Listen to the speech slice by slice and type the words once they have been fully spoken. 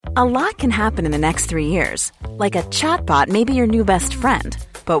A lot can happen in the next 3 years. Like a chatbot may be your new best friend.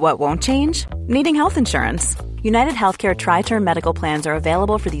 But what won't change? Needing health insurance. United Healthcare Tri-Term Medical Plans are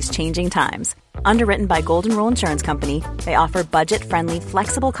available for these changing times. Underwritten by Golden Rule Insurance Company, they offer budget-friendly,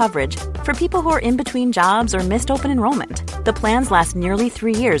 flexible coverage for people who are in between jobs or missed open enrollment. The plans last nearly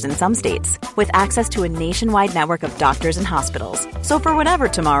 3 years in some states, with access to a nationwide network of doctors and hospitals. So for whatever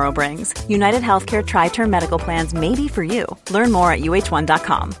tomorrow brings, United Healthcare Tri-Term Medical Plans may be for you. Learn more at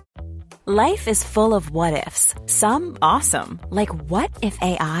uh1.com. Life is full of what-ifs. Some awesome, like what if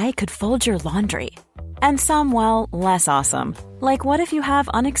AI could fold your laundry? And some, well, less awesome. Like what if you have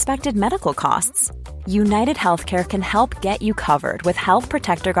unexpected medical costs? United Healthcare can help get you covered with Health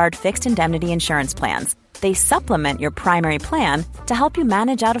Protector Guard fixed indemnity insurance plans. They supplement your primary plan to help you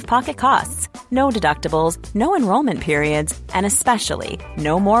manage out-of-pocket costs. No deductibles, no enrollment periods, and especially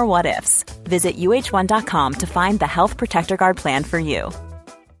no more what-ifs. Visit uh1.com to find the Health Protector Guard plan for you.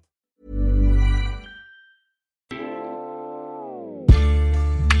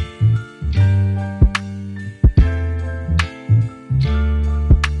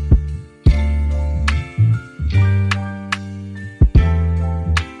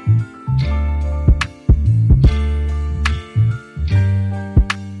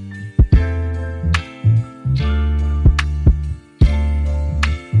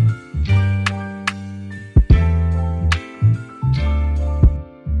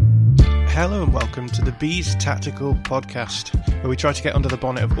 Hello and welcome to the Bees Tactical Podcast, where we try to get under the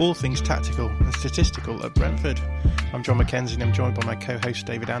bonnet of all things tactical and statistical at Brentford. I'm John Mackenzie and I'm joined by my co-host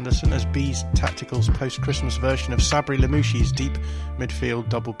David Anderson as Bees Tactical's post-Christmas version of Sabri Lamouchi's deep midfield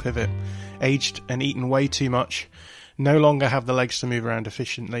double pivot. Aged and eaten way too much, no longer have the legs to move around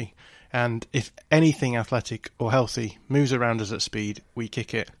efficiently, and if anything athletic or healthy moves around us at speed, we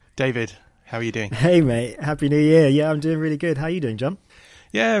kick it. David, how are you doing? Hey mate, Happy New Year. Yeah, I'm doing really good. How are you doing, John?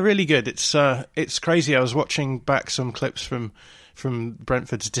 Yeah, really good. It's crazy. I was watching back some clips from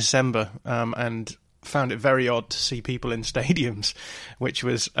Brentford's December and found it very odd to see people in stadiums, which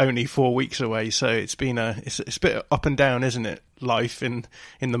was only 4 weeks away. So it's been it's a bit up and down, isn't it? Life in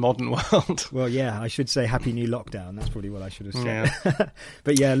the modern world. Well, yeah, I should say Happy New Lockdown. That's probably what I should have said. Yeah.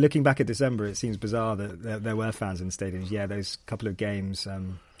 But yeah, looking back at December, it seems bizarre that there were fans in stadiums. Yeah, those couple of games,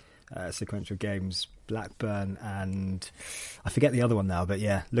 sequential games, Blackburn and I forget the other one now, but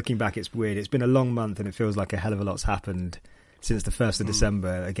yeah, looking back it's weird. It's been a long month and it feels like a hell of a lot's happened since the 1st of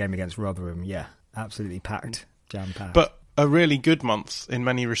December, a game against Rotherham. Yeah, absolutely packed, jam-packed. But a really good month in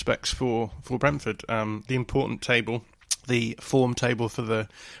many respects for Brentford. The important table, the form table for the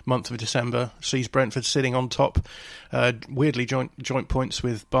month of December sees Brentford sitting on top, weirdly joint points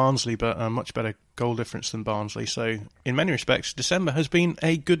with Barnsley, but a much better goal difference than Barnsley. So in many respects, December has been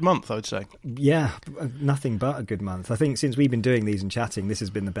a good month, I would say. Yeah, nothing but a good month. I think since we've been doing these and chatting, this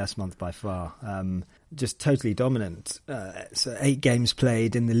has been the best month by far. Just totally dominant. So 8 games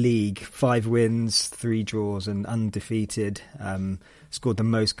played in the league, 5 wins, 3 draws and undefeated. Scored the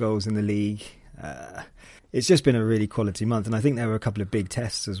most goals in the league. It's just been a really quality month, and I think there were a couple of big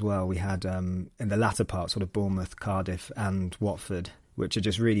tests as well. We had, in the latter part, sort of Bournemouth, Cardiff and Watford, which are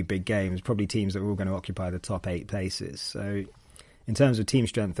just really big games, probably teams that are all going to occupy the top 8 places. So in terms of team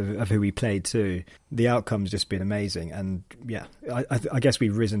strength of who we played too, the outcome's just been amazing. And yeah, I guess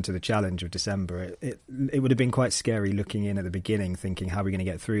we've risen to the challenge of December. It would have been quite scary looking in at the beginning, thinking, how are we going to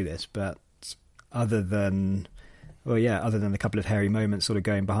get through this? But other than a couple of hairy moments sort of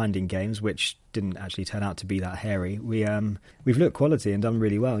going behind in games, which didn't actually turn out to be that hairy, we've looked quality and done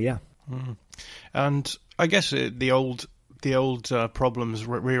really well, yeah. And I guess the old problems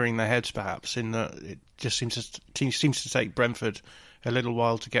rearing their heads, perhaps, in that it just seems to take Brentford a little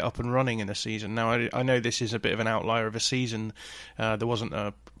while to get up and running in a season. Now, I know this is a bit of an outlier of a season. There wasn't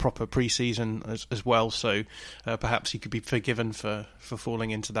a proper pre-season as well, so perhaps he could be forgiven for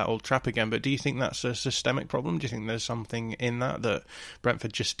falling into that old trap again. But do you think that's a systemic problem? Do you think there's something in that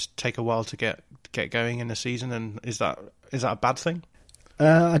Brentford just take a while to get going in a season? And is that a bad thing?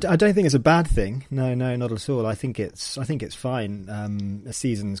 I don't think it's a bad thing. No, not at all. I think it's fine. A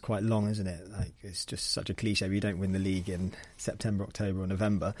season's quite long, isn't it? Like, it's just such a cliche. You don't win the league in September, October, or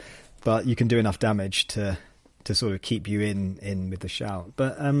November, but you can do enough damage to sort of keep you in with the shout.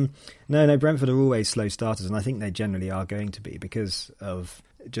 But no, Brentford are always slow starters, and I think they generally are going to be because of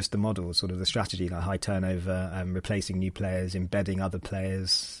just the model, sort of the strategy, like high turnover, replacing new players, embedding other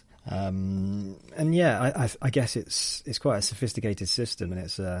players. And yeah, I guess it's quite a sophisticated system, and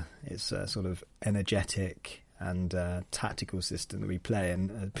it's a sort of energetic and tactical system that we play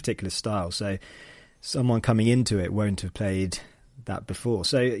in a particular style. So someone coming into it won't have played that before.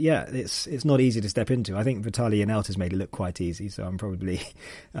 So yeah, it's not easy to step into. I think Vitaly Anelka has made it look quite easy, so I'm probably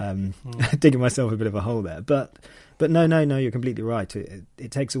digging myself a bit of a hole there. But no, you're completely right.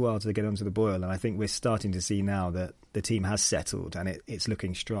 It takes a while to get onto the boil, and I think we're starting to see now that the team has settled and it's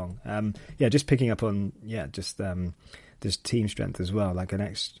looking strong. Just picking up on just team strength as well, like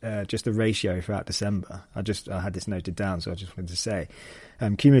just the ratio throughout December. I had this noted down, so I just wanted to say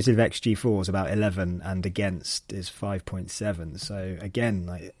cumulative XG4 is about 11 and against is 5.7. So again,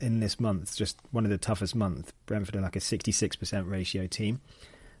 like in this month, just one of the toughest months, Brentford are like a 66% ratio team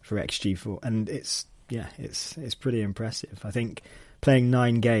for XG4, and it's pretty impressive. I think playing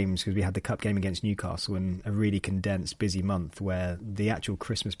 9 games, because we had the cup game against Newcastle in a really condensed, busy month where the actual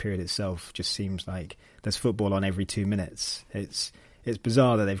Christmas period itself just seems like there's football on every 2 minutes. It's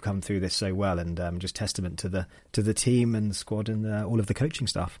bizarre that they've come through this so well, and just testament to the team and the squad and all of the coaching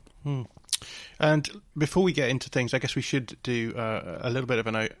staff. And before we get into things, I guess we should do a little bit of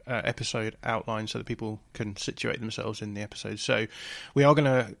an episode outline so that people can situate themselves in the episode. So we are going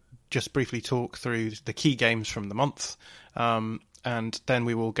to just briefly talk through the key games from the month, and then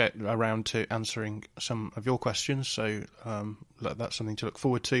we will get around to answering some of your questions. So that's something to look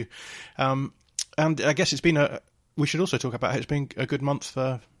forward to. And I guess we should also talk about how it's been a good month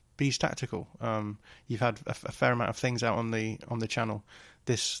for Bees Tactical. You've had a fair amount of things out on the channel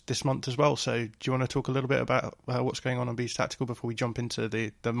this month as well. So do you want to talk a little bit about what's going on Bees Tactical before we jump into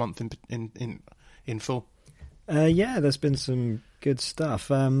the month in full? There's been some good stuff.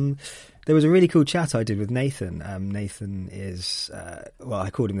 There was a really cool chat I did with Nathan. Nathan is, I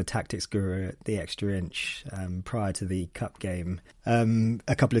called him the tactics guru at the Extra Inch prior to the cup game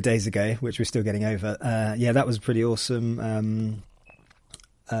a couple of days ago, which we're still getting over. That was pretty awesome.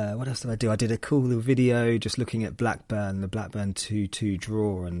 What else did I do? I did a cool little video just looking at Blackburn, the Blackburn 2-2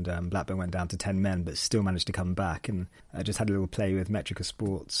 draw, and Blackburn went down to 10 men but still managed to come back, and I just had a little play with Metrica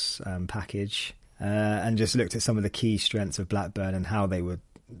Sports package. And just looked at some of the key strengths of Blackburn and how they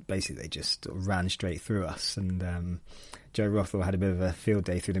just ran straight through us. And Joe Rothwell had a bit of a field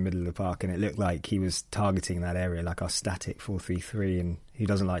day through the middle of the park, and it looked like he was targeting that area, like our static 4-3-3, and he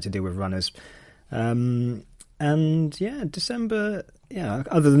doesn't like to deal with runners. December. Yeah,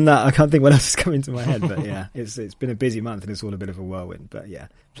 other than that, I can't think what else is coming to my head. But yeah, it's been a busy month and it's all a bit of a whirlwind. But yeah,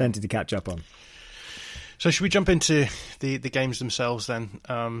 plenty to catch up on. So should we jump into the games themselves then?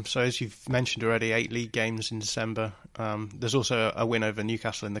 So as you've mentioned already, 8 league games in December. There's also a win over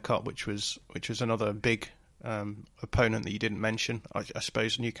Newcastle in the Cup, which was another big opponent that you didn't mention. I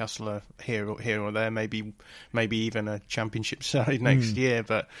suppose Newcastle are here or there, maybe even a Championship side next year.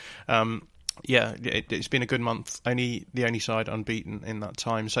 But it's been a good month. The only side unbeaten in that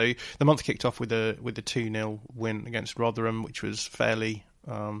time. So the month kicked off with a 2-0 win against Rotherham, which was fairly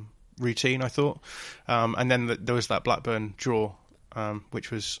routine, I thought, and then there was that Blackburn draw,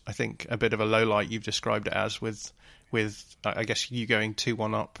 which was, I think, a bit of a low light. You've described it as with I guess you going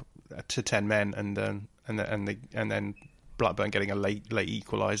 2-1 up to 10 men, and then Blackburn getting a late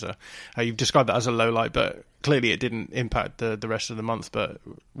equaliser. You've described that as a low light, but clearly it didn't impact the rest of the month. But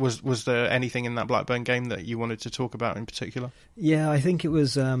was there anything in that Blackburn game that you wanted to talk about in particular? Yeah, I think it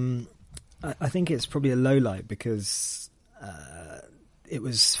was. I think it's probably a low light because. It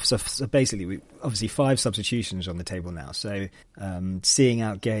was so basically we obviously 5 substitutions on the table now. So seeing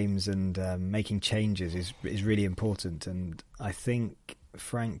out games and making changes is really important. And I think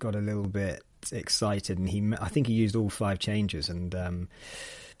Frank got a little bit excited, and I think he used all 5 changes. And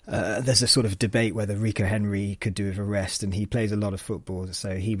there's a sort of debate whether Rico Henry could do with a rest, and he plays a lot of football,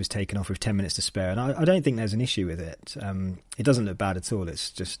 so he was taken off with 10 minutes to spare. And I don't think there's an issue with it. It doesn't look bad at all.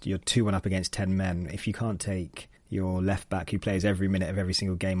 It's just you're 2-1 up against 10 men. If you can't take your left back who plays every minute of every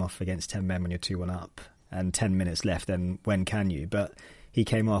single game off against 10 men when you're 2-1 up and 10 minutes left, then when can you? But he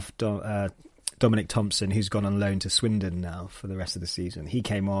came off. Dominic Thompson, who's gone on loan to Swindon now for the rest of the season, he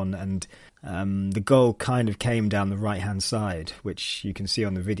came on, and the goal kind of came down the right-hand side, which you can see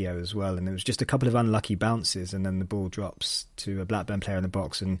on the video as well, and there was just a couple of unlucky bounces, and then the ball drops to a Blackburn player in the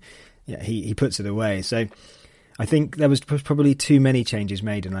box, and he puts it away. So I think there was probably too many changes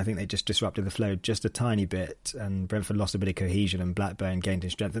made, and I think they just disrupted the flow just a tiny bit, and Brentford lost a bit of cohesion, and Blackburn gained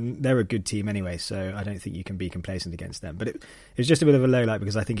in strength, and they're a good team anyway, so I don't think you can be complacent against them. But it was just a bit of a low light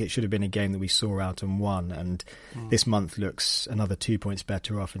because I think it should have been a game that we saw out and won, and this month looks another 2 points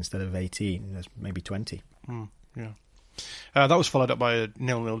better off instead of 18, there's maybe 20. That was followed up by a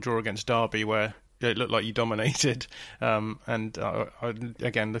 0-0 draw against Derby where it looked like you dominated, and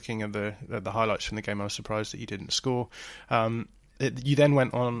again, looking at the highlights from the game, I was surprised that you didn't score. You then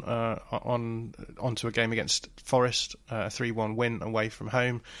went onto a game against Forest, a 3-1 win away from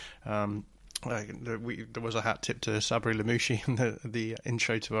home. There was a hat tip to Sabri Lamouchi in the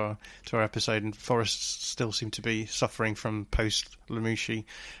intro to our episode, and Forest still seem to be suffering from post Lamouchi,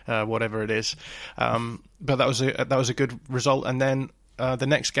 whatever it is. But that was a good result. And then the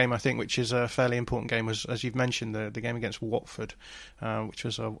next game, I think, which is a fairly important game, was, as you've mentioned, the game against Watford, which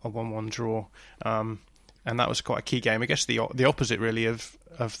was a 1-1 draw. And that was quite a key game. I guess the opposite really of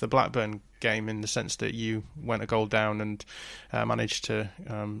the Blackburn game, in the sense that you went a goal down and managed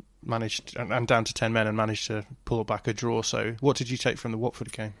and down to 10 men and managed to pull back a draw. So what did you take from the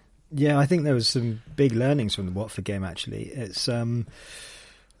Watford game? Yeah, I think there was some big learnings from the Watford game, actually. It's so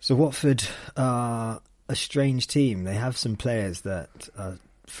Watford are a strange team. They have some players that are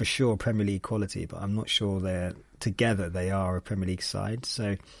for sure Premier League quality, but I'm not sure they are a Premier League side.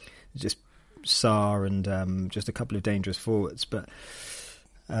 So just Sarr and just a couple of dangerous forwards, but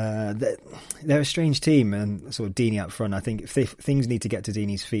they're a strange team, and sort of Deeney up front. I think if things need to get to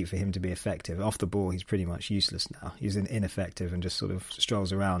Deeney's feet for him to be effective. Off the ball, he's pretty much useless now. He's ineffective and just sort of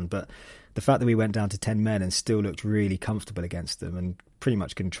strolls around. But the fact that we went down to 10 men and still looked really comfortable against them and pretty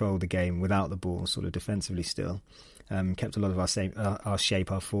much controlled the game without the ball, sort of defensively still, kept a lot of our shape.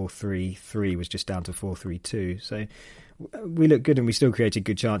 Our 4-3-3 was just down to 4-3-2. So we looked good, and we still created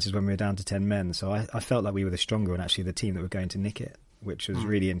good chances when we were down to 10 men. So I felt like we were the stronger and actually the team that were going to nick it, which was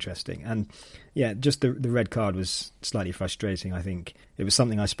really interesting. And yeah, just the red card was slightly frustrating. I think it was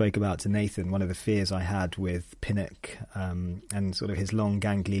something I spoke about to Nathan, one of the fears I had with Pinnock, and sort of his long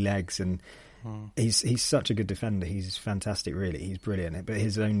gangly legs. And he's such a good defender. He's fantastic, really. He's brilliant. But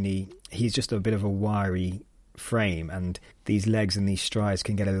he's just a bit of a wiry frame, and these legs and these strides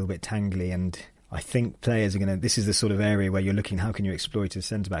can get a little bit tangly. And I think players are this is the sort of area where you're looking, how can you exploit a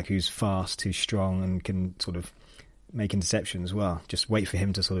centre-back who's fast, who's strong, and can sort of make interceptions? Well, just wait for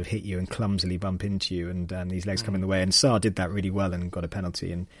him to sort of hit you and clumsily bump into you, and these legs come in the way. And Sarr did that really well and got a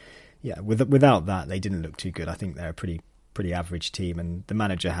penalty. And yeah, without that, they didn't look too good. I think they're a pretty average team, and the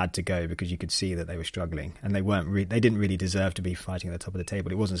manager had to go because you could see that they were struggling, and they didn't really deserve to be fighting at the top of the table.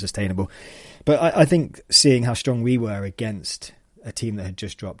 It wasn't sustainable. But I think seeing how strong we were against a team that had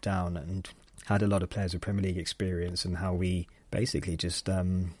just dropped down and had a lot of players with Premier League experience, and how we basically just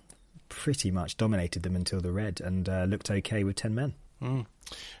pretty much dominated them until the red, and looked okay with 10 men.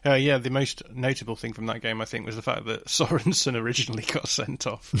 Yeah, the most notable thing from that game, I think, was the fact that Sorensen originally got sent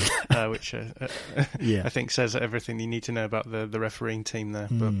off, which I think says everything you need to know about the refereeing team there.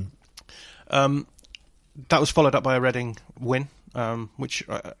 But that was followed up by a Reading win, which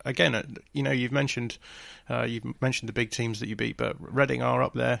again, you've mentioned the big teams that you beat, but Reading are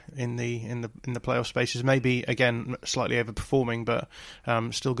up there in the playoff spaces. Maybe again slightly overperforming, but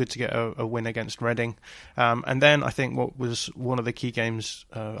still good to get a win against Reading. And then I think what was one of the key games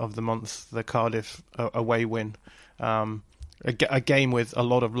of the month, the Cardiff away win. A game with a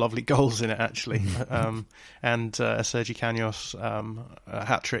lot of lovely goals in it, actually, and a Sergi Canos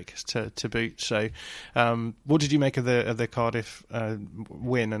hat-trick to boot. So what did you make of the Cardiff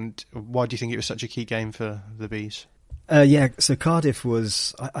win, and why do you think it was such a key game for the Bees? So Cardiff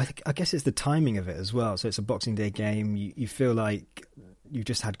was, I guess it's the timing of it as well. So it's a Boxing Day game. You feel like you've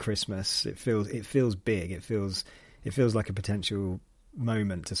just had Christmas. It feels big. It feels like a potential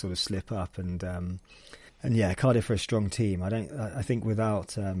moment to sort of slip up, and yeah, Cardiff are a strong team. I think without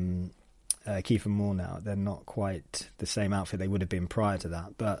Kiefer Moore now, they're not quite the same outfit they would have been prior to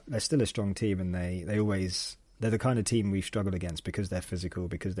that. But they're still a strong team, and they're the kind of team we've struggled against because they're physical,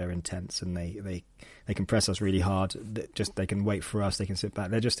 because they're intense, and they can press us really hard. They can wait for us. They can sit back.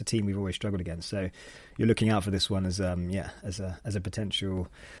 They're just a team we've always struggled against. So you're looking out for this one as a potential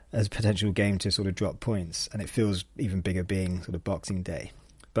game to sort of drop points, and it feels even bigger being sort of Boxing Day.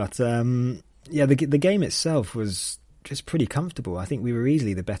 But yeah, the game itself was just pretty comfortable. I think we were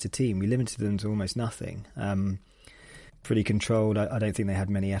easily the better team. We limited them to almost nothing. Pretty controlled. I don't think they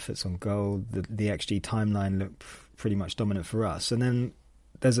had many efforts on goal. The XG timeline looked pretty much dominant for us. And then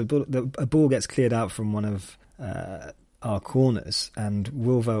there's a ball gets cleared out from one of our corners, and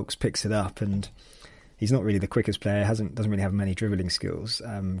Will Volks picks it up, and he's not really the quickest player. Doesn't really have many dribbling skills.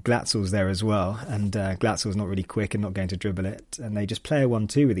 Glatzel's there as well, and Glatzel's not really quick and not going to dribble it. And they just play a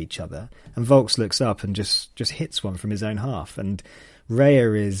 1-2 with each other. And Volks looks up and just hits one from his own half. And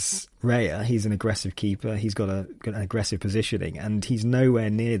Raya is Raya. He's an aggressive keeper. He's got an aggressive positioning, and he's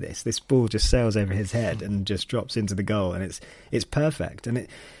nowhere near this. This ball just sails over his head and just drops into the goal, and it's perfect.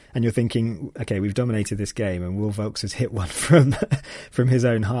 And you're thinking, okay, we've dominated this game, and Will Volks has hit one from his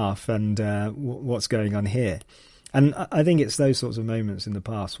own half, and what's going on here? And I think it's those sorts of moments in the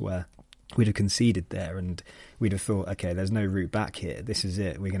past where we'd have conceded there, and we'd have thought, okay, there's no route back here. This is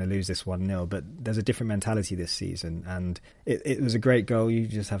it. We're going to lose this 1-0. But there's a different mentality this season, and it was a great goal. You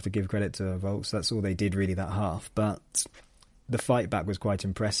just have to give credit to Volks. That's all they did really that half. But the fight back was quite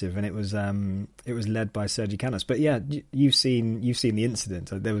impressive, and it was led by Sergi Canos. But yeah, you've seen the incident.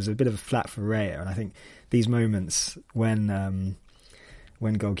 There was a bit of a flat for Raya, and I think these moments when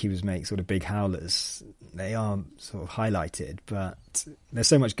goalkeepers make sort of big howlers, they are sort of highlighted, but there's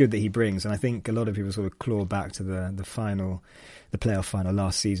so much good that he brings, and I think a lot of people sort of claw back to the playoff final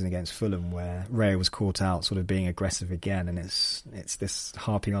last season against Fulham, where Raya was caught out sort of being aggressive again, and it's this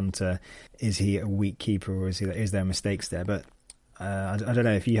harping on to, is he a weak keeper, or is there mistakes there? But I don't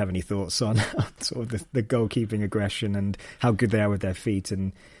know if you have any thoughts on sort of the goalkeeping aggression and how good they are with their feet,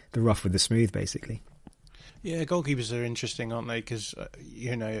 and the rough with the smooth, basically. Yeah, goalkeepers are interesting, aren't they? Because,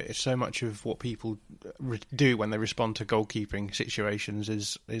 it's so much of what people do when they respond to goalkeeping situations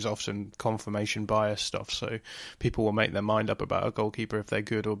is often confirmation bias stuff. So people will make their mind up about a goalkeeper if they're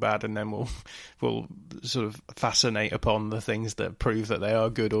good or bad, and then will sort of fascinate upon the things that prove that they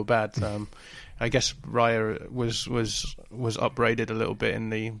are good or bad. I guess Raya was upbraided a little bit in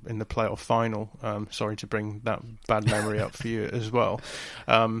the playoff final. Sorry to bring that bad memory up for you as well.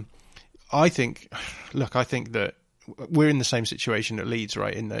 I think that we're in the same situation at Leeds,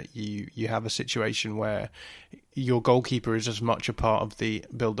 right? In that you have a situation where your goalkeeper is as much a part of the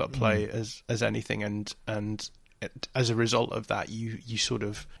build-up play as anything, and as a result of that, you sort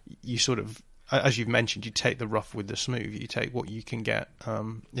of, as you've mentioned, you take the rough with the smooth. You take what you can get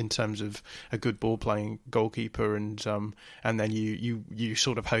in terms of a good ball-playing goalkeeper, and then you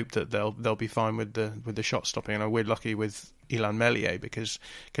sort of hope that they'll be fine with the shot stopping. And we're lucky with Ilan Meslier because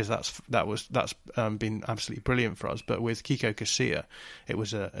that's been absolutely brilliant for us. But with Kiko Casilla, it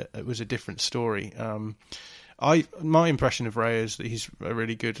was a different story. My impression of Ray is that he's a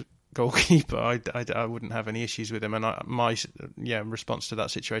really good goalkeeper. I wouldn't have any issues with him, and my response to that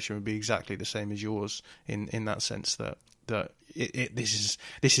situation would be exactly the same as yours in that sense that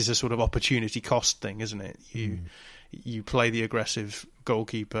this is a sort of opportunity cost thing, isn't it? You play the aggressive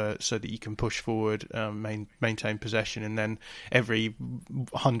goalkeeper so that you can push forward, maintain possession, and then every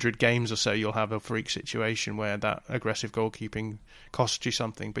 100 games or so you'll have a freak situation where that aggressive goalkeeping costs you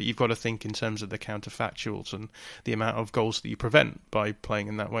something. But you've got to think in terms of the counterfactuals and the amount of goals that you prevent by playing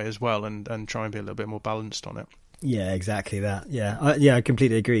in that way as well, and try and be a little bit more balanced on it. Yeah, exactly that. I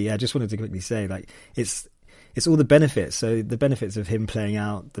completely agree. I just wanted to quickly say, it's all the benefits. So the benefits of him playing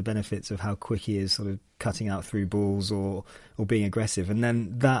out, the benefits of how quick he is sort of cutting out through balls or being aggressive, and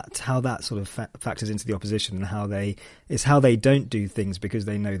then how that sort of factors into the opposition, and how they don't do things because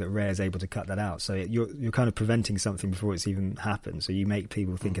they know that Raya is able to cut that out. So you're kind of preventing something before it's even happened. So you make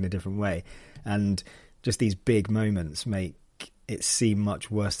people think in a different way, and just these big moments make it seem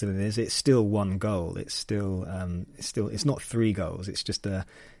much worse than it is. It's still one goal. It's not 3 goals. It's just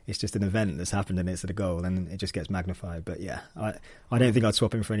an event that's happened and it's at a goal, and it just gets magnified. But yeah, I don't think I'd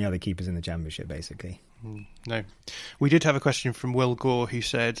swap him for any other keepers in the Championship, basically. No. We did have a question from Will Gore, who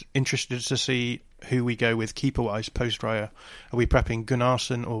said, interested to see who we go with keeper-wise post-Raya. Are we prepping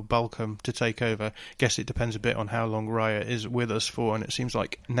Gunnarsson or Balcom to take over? Guess it depends a bit on how long Raya is with us for, and it seems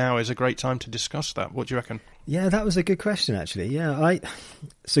like now is a great time to discuss that. What do you reckon? Yeah, that was a good question, actually. Yeah,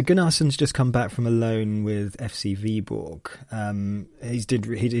 so Gunnarsson's just come back from a loan with FC Viborg. He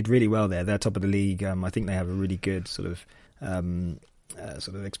did really well there. They're top of the league. I think they have a really good sort of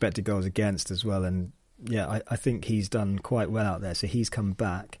expected goals against as well. And yeah, I think he's done quite well out there. So he's come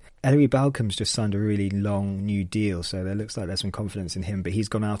back. Ellery Balcom's just signed a really long new deal, so there looks like there's some confidence in him. But he's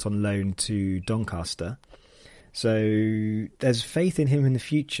gone out on loan to Doncaster. So there's faith in him in the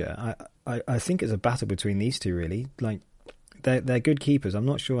future. I think it's a battle between these two, really. Like, they're good keepers. I'm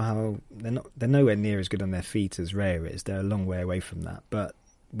not sure how they're nowhere near as good on their feet as Raya is. They're a long way away from that, but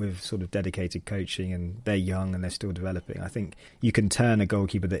with sort of dedicated coaching, and they're young and they're still developing, I think you can turn a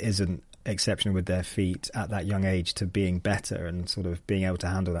goalkeeper that isn't exceptional with their feet at that young age to being better and sort of being able to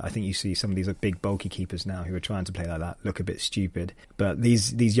handle that. I think you see some of these big bulky keepers now who are trying to play like that look a bit stupid, but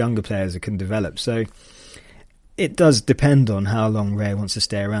these younger players can develop. So it does depend on how long Raya wants to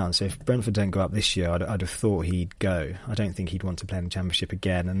stay around. So if Brentford don't go up this year, I'd have thought he'd go. I don't think he'd want to play in the Championship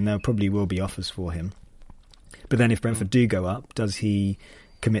again, and there probably will be offers for him. But then if Brentford do go up, does he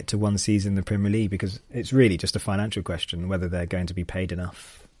commit to one season in the Premier League? Because it's really just a financial question whether they're going to be paid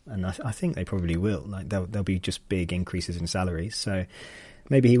enough, and I think they probably will. Like, there'll be just big increases in salaries, so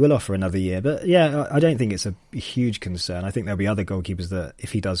maybe he will offer another year. But yeah, I don't think it's a huge concern. I think there'll be other goalkeepers that,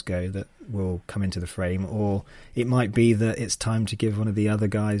 if he does go, that will come into the frame, or it might be that it's time to give one of the other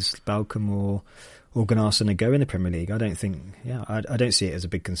guys, Balcom or Gunnarsson, a go in the Premier League. I don't see it as a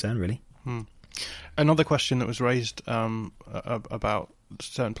big concern, really. Another question that was raised about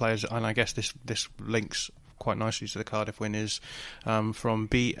certain players, and I guess this links quite nicely to the Cardiff win, is from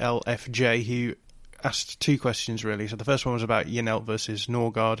BLFJ, who asked two questions really. So the first one was about Janelt versus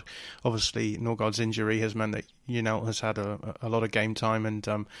Norgard. Obviously, Norgard's injury has meant that Janelt has had a lot of game time, and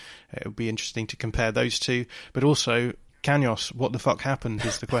it would be interesting to compare those two. But also, Canos, what the fuck happened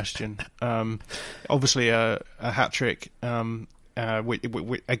is the question. Obviously, a hat trick.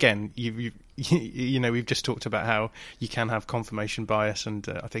 Again, we've just talked about how you can have confirmation bias, and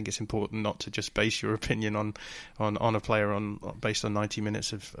I think it's important not to just base your opinion on a player based on 90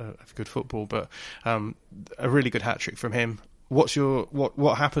 minutes of good football. But a really good hat trick from him. What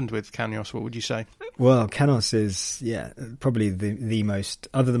happened with Canos? What would you say? Well, Canos is probably the most,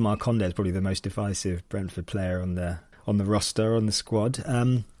 other than Marcondes, probably the most divisive Brentford player on the roster, on the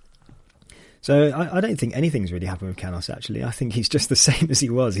squad. So I don't think anything's really happened with Canos, actually. I think he's just the same as he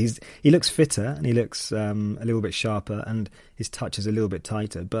was. He looks fitter, and he looks a little bit sharper, and his touch is a little bit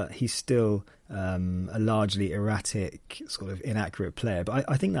tighter, but he's still a largely erratic, sort of inaccurate player. But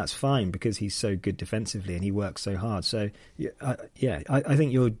I think that's fine because he's so good defensively and he works so hard. So, I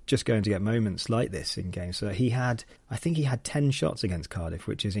think you're just going to get moments like this in games. So I think he had 10 shots against Cardiff,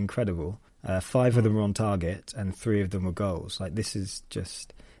 which is incredible. 5 of them were on target and 3 of them were goals. Like, this is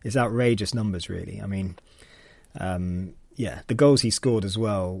just... It's outrageous numbers, really. I mean, the goals he scored as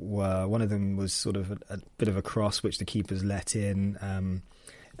well were, one of them was sort of a bit of a cross, which the keepers let in.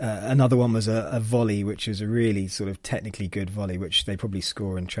 Another one was a volley, which was a really sort of technically good volley, which they probably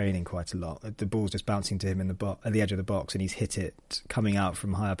score in training quite a lot. The ball's just bouncing to him at the edge of the box, and he's hit it coming out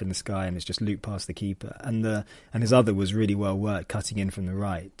from high up in the sky, and it's just looped past the keeper. And his other was really well worked, cutting in from the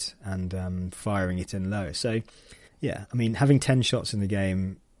right and firing it in low. So, yeah, I mean, having 10 shots in the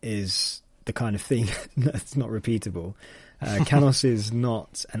game is the kind of thing that's not repeatable. Canos is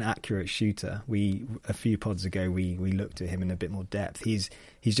not an accurate shooter. A few pods ago we looked at him in a bit more depth. He's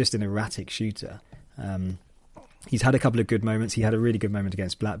just an erratic shooter. He's had a couple of good moments. He had a really good moment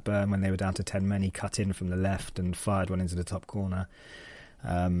against Blackburn when they were down to 10 men. He cut in from the left and fired one into the top corner.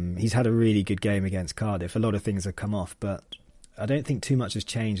 He's had a really good game against Cardiff. A lot of things have come off, but I don't think too much has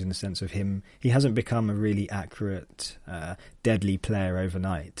changed in the sense of him. He hasn't become a really accurate, deadly player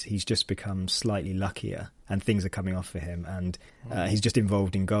overnight. He's just become slightly luckier, and things are coming off for him, and he's just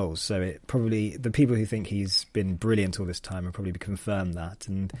involved in goals. So it probably, the people who think he's been brilliant all this time have probably confirmed that,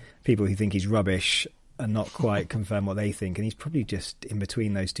 and people who think he's rubbish are not quite confirm what they think, and he's probably just in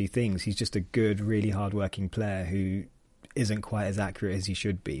between those two things. He's just a good, really hard-working player who isn't quite as accurate as he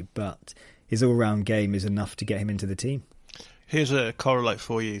should be, but his all-round game is enough to get him into the team. Here's a correlate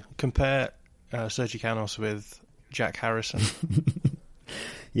for you. Compare Sergi Canos with Jack Harrison.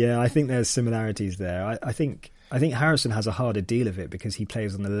 Yeah, I think there's similarities there. I think Harrison has a harder deal of it because he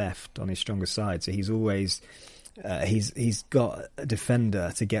plays on the left, on his stronger side. So he's always he's got a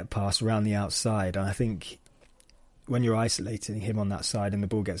defender to get past around the outside. And I think when you're isolating him on that side and the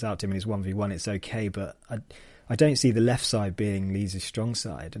ball gets out to him and he's 1v1, it's okay. But I don't see the left side being Leeds' strong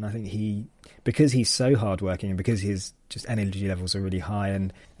side. And I think because he's so hardworking and because his just energy levels are really high,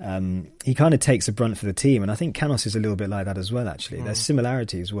 and he kind of takes the brunt for the team. And I think Canos is a little bit like that as well, actually. There's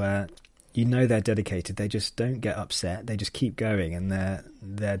similarities where they're dedicated. They just don't get upset. They just keep going, and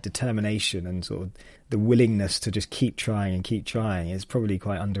their determination and sort of the willingness to just keep trying is probably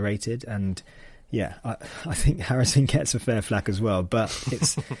quite underrated. And yeah, I think Harrison gets a fair flack as well, but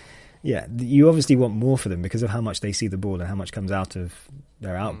it's... Yeah, you obviously want more for them because of how much they see the ball and how much comes out of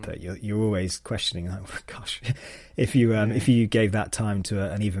their output. You're always questioning, like, oh, gosh, if you gave that time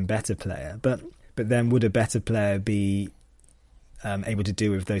to an even better player. But then would a better player be able to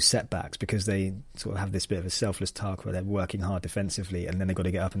deal with those setbacks because they sort of have this bit of a selfless task where they're working hard defensively and then they've got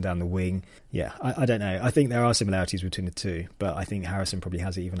to get up and down the wing? Yeah, I don't know. I think there are similarities between the two, but I think Harrison probably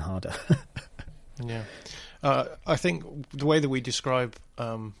has it even harder. Yeah. I think the way that we describe...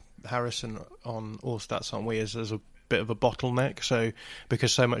 Harrison on All Stats, aren't we, as a bit of a bottleneck. So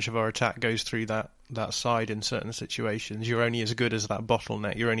because so much of our attack goes through that side in certain situations, you're only as good as that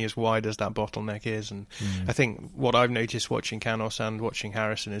bottleneck. You're only as wide as that bottleneck is. And I think what I've noticed watching Canos and watching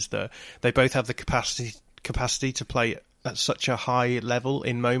Harrison is that they both have the capacity to play at such a high level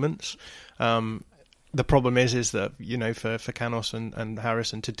in moments. The problem is that, you know, for Canos and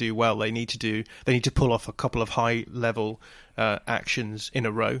Harrison to do well, they need to pull off a couple of high level actions in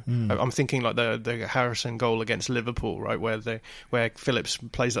a row. I'm thinking like the Harrison goal against Liverpool, right, where Phillips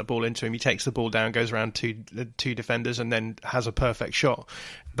plays that ball into him, he takes the ball down, goes around two defenders, and then has a perfect shot.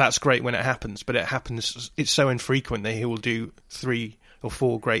 That's great when it happens, but it's so infrequent that he will do three or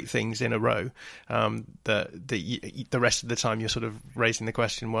 4 great things in a row, the rest of the time you're sort of raising the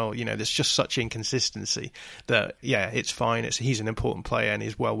question, well, there's just such inconsistency that, it's fine. He's an important player and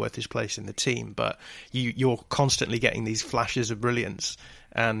he's well worth his place in the team, but you're constantly getting these flashes of brilliance,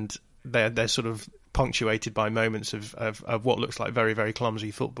 and they're sort of punctuated by moments of what looks like very, very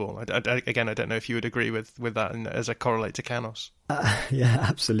clumsy football. Again, I don't know if you would agree with that as a correlate to Canos. Yeah,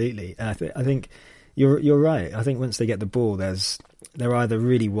 absolutely. I think you're right. I think once they get the ball, they're either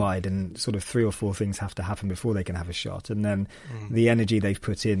really wide and sort of 3 or 4 things have to happen before they can have a shot, and then the energy they've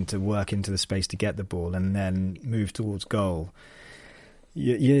put in to work into the space to get the ball and then move towards goal.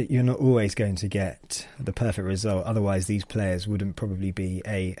 You're not always going to get the perfect result. Otherwise, these players wouldn't probably be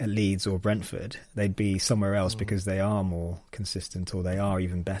at Leeds or Brentford. They'd be somewhere else because they are more consistent, or they are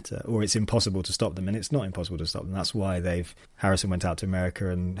even better, or it's impossible to stop them. And it's not impossible to stop them. That's why Harrison went out to America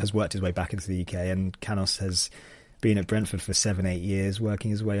and has worked his way back into the UK, and Canos has been at Brentford for 7-8 years,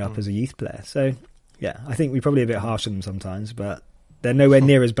 working his way up as a youth player. So, yeah, I think we're probably a bit harsh on them sometimes, but they're nowhere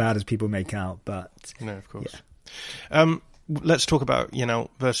near as bad as people make out. But no, of course. Yeah. Let's talk about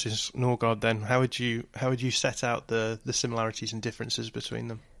versus Norgard then. How would you set out the similarities and differences between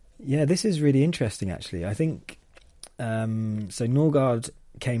them? Yeah, this is really interesting actually. I think so Norgard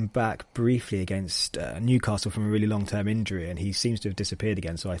came back briefly against Newcastle from a really long-term injury, and he seems to have disappeared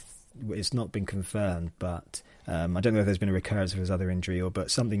again. So it's not been confirmed, but I don't know if there's been a recurrence of his other injury,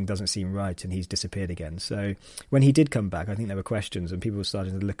 but something doesn't seem right, and he's disappeared again. So when he did come back, I think there were questions, and people were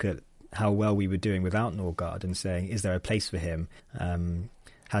starting to look at how well we were doing without Norgard and saying, is there a place for him?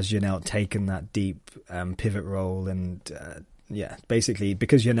 Has Janelt taken that deep pivot role? And basically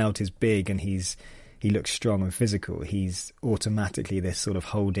because Janelt is big and he looks strong and physical, he's automatically this sort of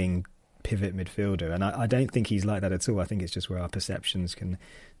holding pivot midfielder, and I don't think he's like that at all. I think it's just where our perceptions can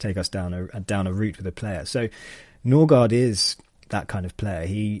take us down a route with a player. So Norgard is that kind of player.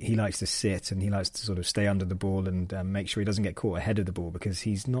 He likes to sit and he likes to sort of stay under the ball and make sure he doesn't get caught ahead of the ball, because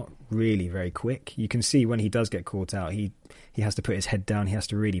he's not really very quick. You can see when he does get caught out, he has to put his head down, he has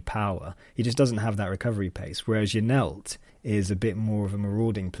to really power. He just doesn't have that recovery pace, whereas Janelt is a bit more of a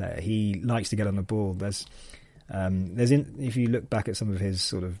marauding player. He likes to get on the ball. If you look back at some of his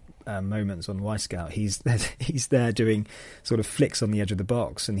sort of moments on Wyscout, he's there doing sort of flicks on the edge of the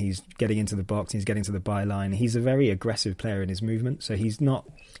box, and he's getting into the box, and he's getting to the byline. He's a very aggressive player in his movement, so he's not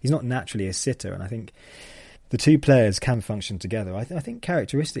naturally a sitter, and I think the two players can function together. I think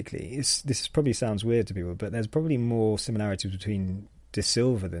characteristically, this probably sounds weird to people, but there's probably more similarities between De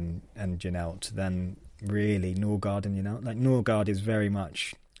Silva and Janelt than really Norgard and Janelt. Like, Norgard is very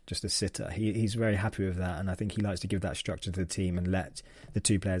much just a sitter. He's very happy with that, and I think he likes to give that structure to the team and let the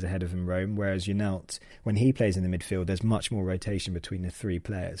two players ahead of him roam. Whereas Janelt, when he plays in the midfield, there's much more rotation between the 3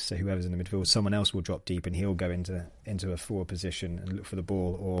 players. So whoever's in the midfield, someone else will drop deep and he'll go into a forward position and look for the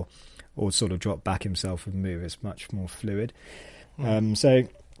ball, or sort of drop back himself and move. It's much more fluid. So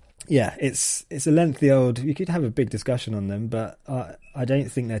yeah, it's a lengthy old. You could have a big discussion on them, but I don't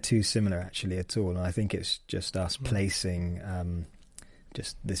think they're too similar actually at all. And I think it's just us placing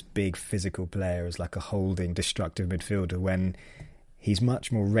just this big physical player as like a holding, destructive midfielder, when he's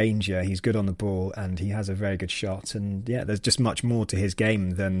much more rangier, he's good on the ball, and he has a very good shot. And yeah, there's just much more to his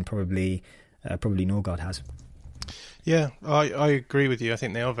game than probably Norgard has. Yeah, I agree with you. I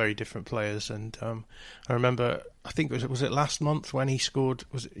think they are very different players, and I remember, I think was it last month when he scored?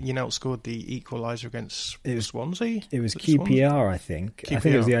 Janelt scored the equaliser against Swansea? It was QPR, I think. QPR. I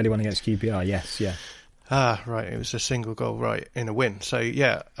think it was the early one against QPR. Yes, yeah. Ah, right. It was a single goal, right, in a win. So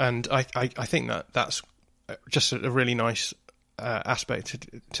yeah, and I think that's just a really nice aspect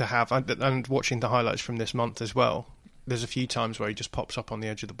to have. And watching the highlights from this month as well, there's a few times where he just pops up on the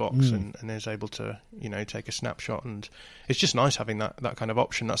edge of the box and is able to, take a snapshot, and it's just nice having that kind of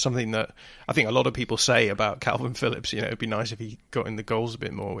option. That's something that I think a lot of people say about Calvin Phillips. It'd be nice if he got in the goals a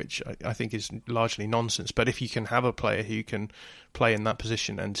bit more, which I think is largely nonsense. But if you can have a player who can play in that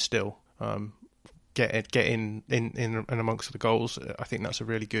position and still get in amongst the goals, I think that's a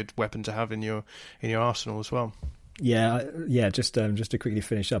really good weapon to have in your arsenal as well. Yeah. Just to quickly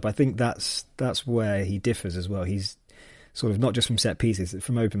finish up, I think that's where he differs as well. He's sort of not just from set pieces,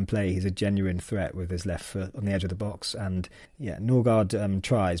 from open play. He's a genuine threat with his left foot on the edge of the box, and yeah, Norgard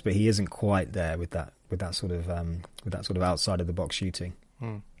tries, but he isn't quite there with that sort of outside of the box shooting.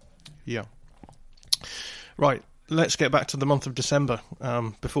 Yeah. Right. Let's get back to the month of December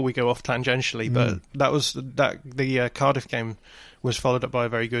before we go off tangentially. But the Cardiff game was followed up by a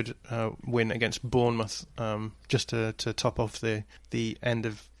very good win against Bournemouth, just to top off the end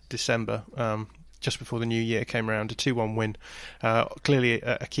of December, just before the new year came around. A 2-1 win, clearly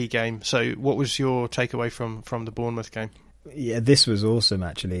a key game. So, what was your takeaway from the Bournemouth game? Yeah, this was awesome,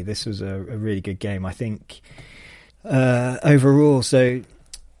 actually. This was a really good game. I think overall, so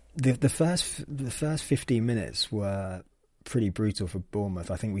the first 15 minutes were pretty brutal for Bournemouth.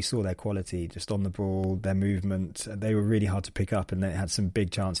 I think we saw their quality just on the ball, their movement. They were really hard to pick up, and they had some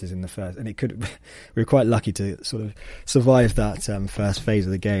big chances in the first. And we were quite lucky to sort of survive that first phase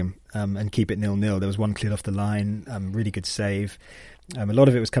of the game and keep it 0-0. There was one cleared off the line, really good save. A lot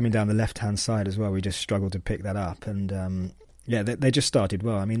of it was coming down the left-hand side as well. We just struggled to pick that up, and they just started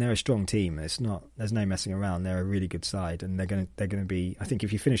well. I mean, they're a strong team. There's no messing around. They're a really good side, and they're going to be. I think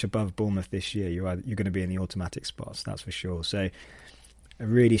if you finish above Bournemouth this year, you're going to be in the automatic spots. That's for sure. So, a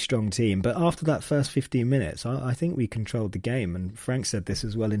really strong team. But after that first 15 minutes, I think we controlled the game. And Frank said this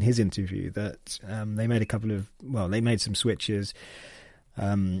as well in his interview that they made some switches,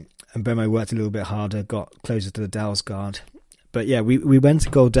 and Bemo worked a little bit harder, got closer to the Dalsgaard. But yeah, we went a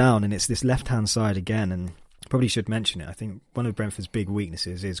goal down, and it's this left-hand side again, and probably should mention it. I think one of Brentford's big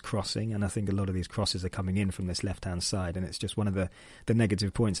weaknesses is crossing, and I think a lot of these crosses are coming in from this left-hand side, and it's just one of the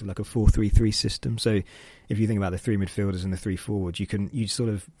negative points of like a 4-3-3 system. So if you think about the three midfielders and the three forwards, you sort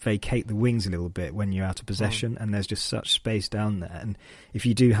of vacate the wings a little bit when you're out of possession, and there's just such space down there. And if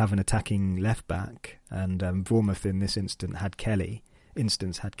you do have an attacking left-back, and Bournemouth in this instance had Kelly,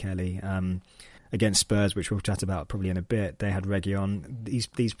 against Spurs, which we'll chat about probably in a bit, they had Reguilon.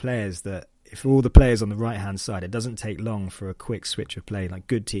 These players that, if all the players on the right-hand side, it doesn't take long for a quick switch of play. Like,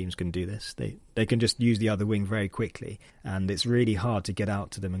 good teams can do this. They can just use the other wing very quickly, and it's really hard to get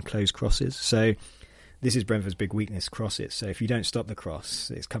out to them and close crosses. So this is Brentford's big weakness, crosses. So if you don't stop the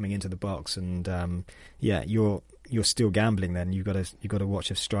cross, it's coming into the box, and you're still gambling. Then you've got to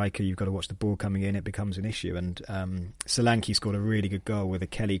watch a striker. You've got to watch the ball coming in. It becomes an issue. And Solanke scored a really good goal with a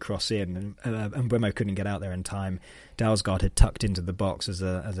Kelly cross in, and Mbeumo couldn't get out there in time. Dalsgaard had tucked into the box as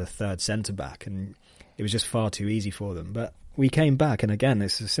a third centre back, and it was just far too easy for them. But we came back, and again,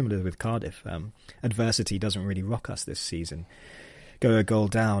 it's similar with Cardiff. Adversity doesn't really rock us this season. Go a goal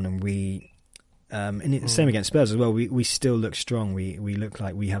down, and and same against Spurs as well. We still look strong. We look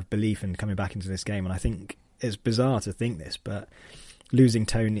like we have belief in coming back into this game, and I think it's bizarre to think this, but losing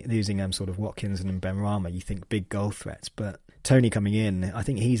sort of Watkins and Benrahma, you think big goal threats, but Tony coming in, I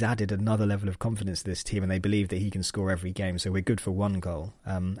think he's added another level of confidence to this team, and they believe that he can score every game, so we're good for one goal.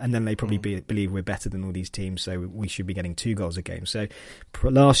 And then they probably believe we're better than all these teams, so we should be getting 2 goals a game. So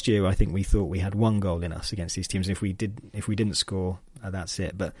last year, I think we thought we had 1 goal in us against these teams. If we didn't score, that's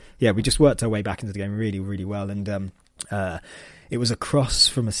it. But yeah, we just worked our way back into the game really, really well, and it was a cross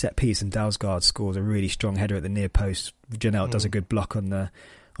from a set piece, and Dalsgaard scores a really strong header at the near post. Janelt does a good block on the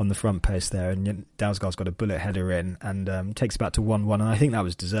front post there, and Dalsgaard's got a bullet header in, and takes it back to 1-1, and I think that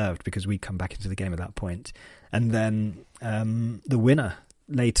was deserved because we'd come back into the game at that point. And then the winner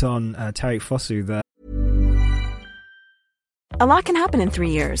late on, Tariq Fosu. A lot can happen in 3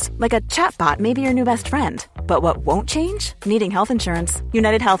 years, like a chatbot may be your new best friend. But what won't change? Needing health insurance.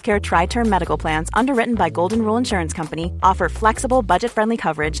 United Healthcare Tri-Term Medical Plans, underwritten by Golden Rule Insurance Company, offer flexible, budget-friendly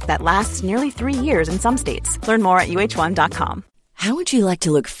coverage that lasts nearly 3 years in some states. Learn more at uh1.com. How would you like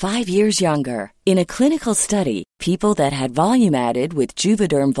to look 5 years younger? In a clinical study, people that had volume added with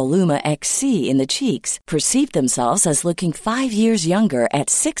Juvederm Voluma XC in the cheeks perceived themselves as looking 5 years younger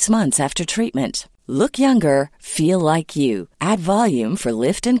at 6 months after treatment. Look younger, feel like you. Add volume for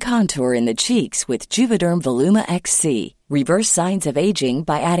lift and contour in the cheeks with Juvederm Voluma XC. Reverse signs of aging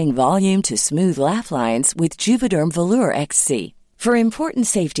by adding volume to smooth laugh lines with Juvederm Volure XC. For important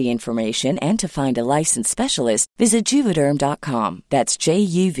safety information and to find a licensed specialist, visit Juvederm.com. That's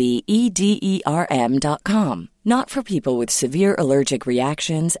JUVEDERM.com. Not for people with severe allergic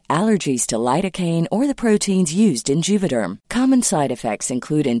reactions, allergies to lidocaine, or the proteins used in Juvederm. Common side effects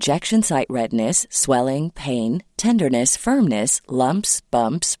include injection site redness, swelling, pain, tenderness, firmness, lumps,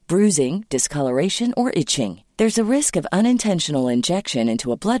 bumps, bruising, discoloration, or itching. There's a risk of unintentional injection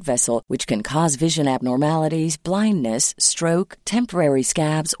into a blood vessel, which can cause vision abnormalities, blindness, stroke, temporary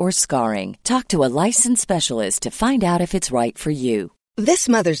scabs, or scarring. Talk to a licensed specialist to find out if it's right for you. This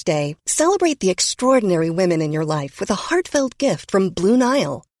Mother's Day, celebrate the extraordinary women in your life with a heartfelt gift from Blue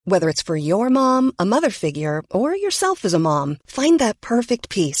Nile. Whether it's for your mom, a mother figure, or yourself as a mom, find that perfect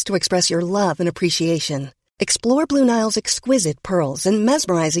piece to express your love and appreciation. Explore Blue Nile's exquisite pearls and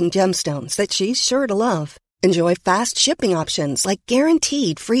mesmerizing gemstones that she's sure to love. Enjoy fast shipping options like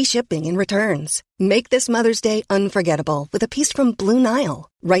guaranteed free shipping and returns. Make this Mother's Day unforgettable with a piece from Blue Nile.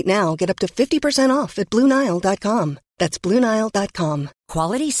 Right now, get up to 50% off at BlueNile.com. That's BlueNile.com.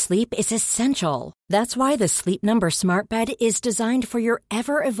 Quality sleep is essential. That's why the Sleep Number Smart Bed is designed for your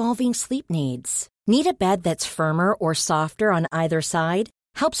ever-evolving sleep needs. Need a bed that's firmer or softer on either side?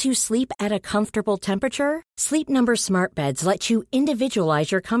 Helps you sleep at a comfortable temperature? Sleep Number Smart Beds let you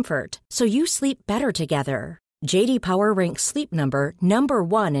individualize your comfort so you sleep better together. J.D. Power ranks Sleep Number number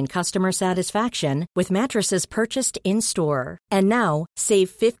 1 in customer satisfaction with mattresses purchased in-store. And now, save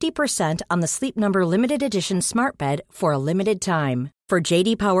 50% on the Sleep Number Limited Edition Smart Bed for a limited time. For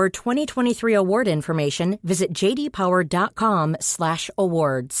J.D. Power 2023 award information, visit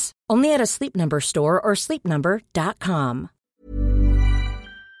jdpower.com/awards. Only at a Sleep Number store or sleepnumber.com.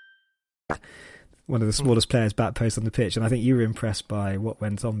 One of the smallest players back post on the pitch, and I think you were impressed by what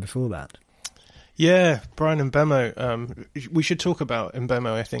went on before that. Yeah, Brian Mbemo. We should talk about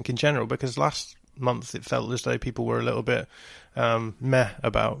Mbemo, I think, in general, because last month it felt as though people were a little bit meh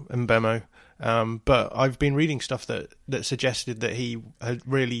about Mbemo. But I've been reading stuff that suggested that he had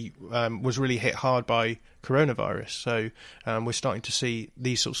really was really hit hard by coronavirus. So we're starting to see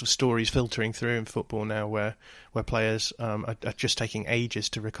these sorts of stories filtering through in football now, where players are just taking ages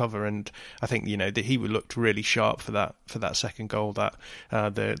to recover. And I think that he looked really sharp for that second goal. That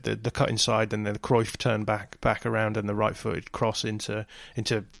the cut inside and then the Cruyff turn back around and the right-footed cross into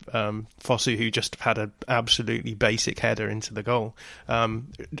Fosu, who just had an absolutely basic header into the goal.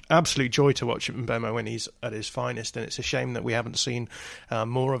 Absolute joy to watch Mbemo when he's at his finest, and it's a shame that we haven't seen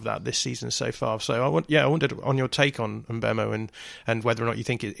more of that this season so far. So I wondered on your take on Mbemo and whether or not you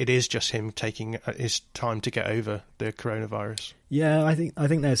think it is just him taking his time to get over the coronavirus. Yeah, I think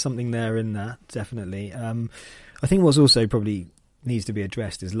there's something there in that, definitely. I think what's also probably needs to be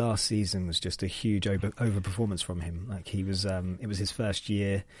addressed is last season was just a huge overperformance from him. Like he was, it was his first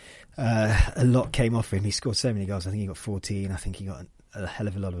year. A lot came off him. He scored so many goals. I think he got 14. I think he got a hell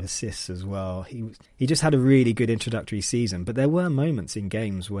of a lot of assists as well. He just had a really good introductory season, but there were moments in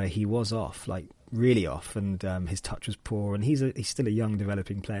games where he was off, like really off, and his touch was poor, and he's still a young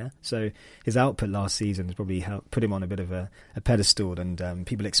developing player, so his output last season has probably helped put him on a bit of a pedestal, and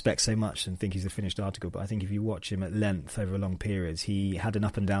people expect so much and think he's a finished article. But I think if you watch him at length over long periods, he had an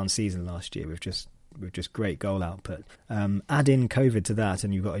up and down season last year with just great goal output. Add in COVID to that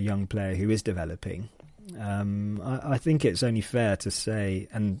and you've got a young player who is developing. I think it's only fair to say,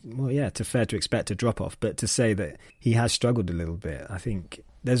 fair to expect a drop off, but to say that he has struggled a little bit. I think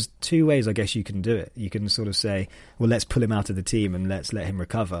there's two ways I guess you can do it. You can sort of say, well, let's pull him out of the team and let's let him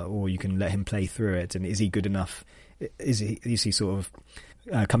recover, or you can let him play through it. And is he good enough? Is he sort of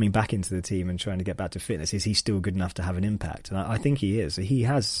coming back into the team and trying to get back to fitness? Is he still good enough to have an impact? And I think he is. He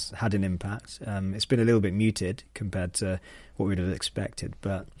has had an impact. It's been a little bit muted compared to what we'd have expected.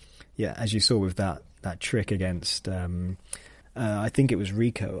 But yeah, as you saw with that trick against, I think it was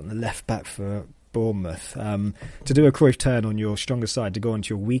Rico on the left back for Bournemouth, to do a Cruyff turn on your stronger side to go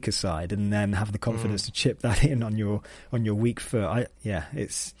onto your weaker side and then have the confidence to chip that in on your weak foot.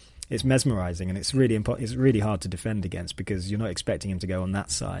 It's mesmerising, and it's really hard to defend against because you're not expecting him to go on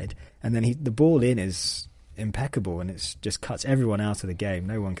that side, and then the ball in is impeccable, and it just cuts everyone out of the game.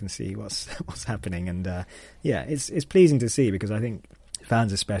 No one can see what's happening, and it's pleasing to see, because I think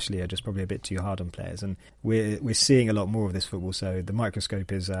fans especially are just probably a bit too hard on players, and we're seeing a lot more of this football, so the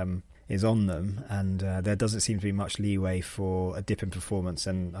microscope is on them, and there doesn't seem to be much leeway for a dip in performance,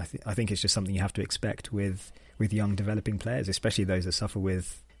 and I think it's just something you have to expect with young developing players, especially those that suffer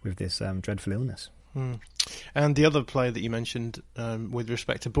with this dreadful illness. And the other player that you mentioned with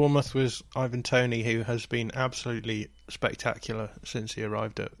respect to Bournemouth was Ivan Toney, who has been absolutely spectacular since he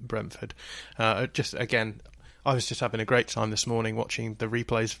arrived at Brentford. Just again, I was just having a great time this morning watching the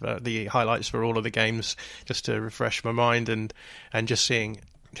replays, the highlights for all of the games, just to refresh my mind, and just seeing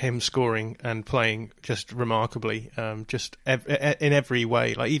him scoring and playing just remarkably, just in every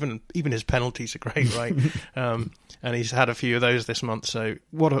way. Like even his penalties are great, right? And he's had a few of those this month. So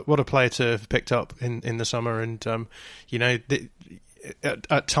what a player to have picked up in the summer. And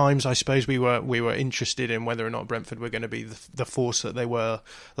at times, I suppose we were interested in whether or not Brentford were going to be the force that they were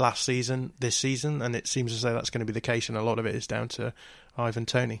last season, this season, and it seems as though that's going to be the case. And a lot of it is down to Ivan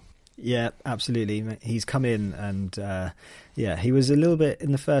Toney. Yeah, absolutely. He's come in and, he was a little bit,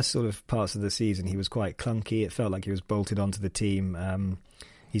 in the first sort of parts of the season, he was quite clunky. It felt like he was bolted onto the team.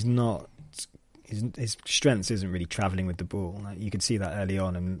 He's not, his strengths isn't really travelling with the ball. You could see that early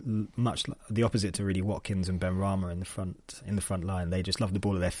on, and much the opposite to really Watkins and Benrahma in the front line. They just love the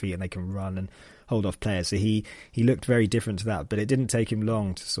ball at their feet and they can run and hold off players. So he looked very different to that, but it didn't take him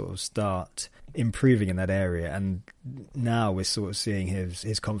long to sort of start improving in that area, and now we're sort of seeing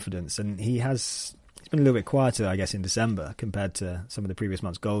his confidence, and it's been a little bit quieter, I guess, in December compared to some of the previous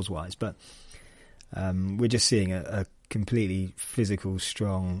months goals wise, but we're just seeing a completely physical,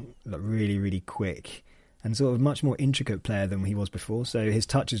 strong, like really, really quick and sort of much more intricate player than he was before. So his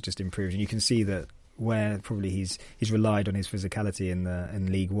touch has just improved, and you can see that where probably he's relied on his physicality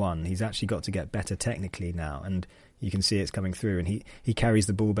in League One. He's actually got to get better technically now, and you can see it's coming through. And he carries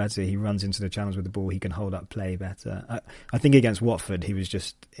the ball better. He runs into the channels with the ball. He can hold up play better. I think against Watford he was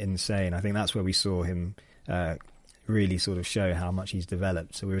just insane. I think that's where we saw him really sort of show how much he's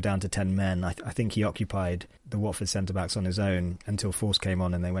developed. So we were down to 10 men. I think he occupied the Watford centre-backs on his own until Force came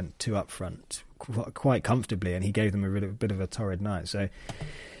on and they went 2 up front quite comfortably, and he gave them a bit of a torrid night. So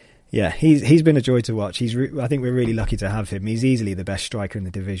yeah, he's been a joy to watch. I think we're really lucky to have him. He's easily the best striker in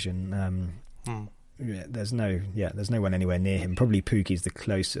the division. Yeah, there's no one anywhere near him. Probably Pukki's the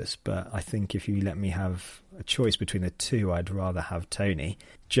closest, but I think if you let me have a choice between the two, I'd rather have Tony.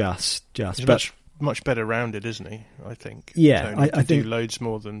 He's much better rounded, isn't he? I think. Yeah, Tony I think do loads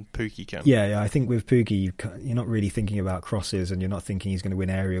more than Pukki can. Yeah, I think with Pukki, you're not really thinking about crosses, and you're not thinking he's going to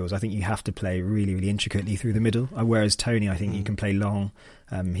win aerials. I think you have to play really, really intricately through the middle. Whereas Tony, I think you can play long.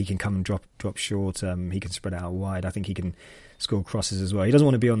 He can come and drop short. He can spread it out wide. I think he can score crosses as well. He doesn't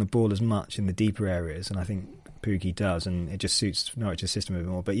want to be on the ball as much in the deeper areas, and I think Pukki does, and it just suits Norwich's system a bit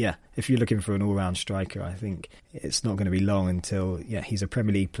more. But yeah, if you're looking for an all-round striker, I think it's not going to be long until he's a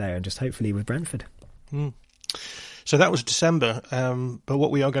Premier League player, and just hopefully with Brentford. So that was December, but what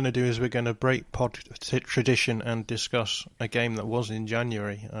we are going to do is we're going to break pod tradition and discuss a game that was in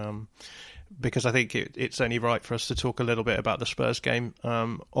January, because I think it's only right for us to talk a little bit about the Spurs game.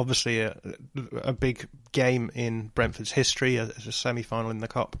 Obviously a big game in Brentford's history as a semi-final in the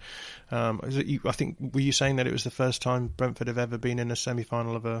Cup. I think, were you saying that it was the first time Brentford have ever been in a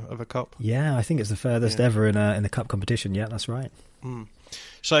semi-final of a Cup? Yeah, I think it's the furthest ever in a Cup competition. Yeah, that's right.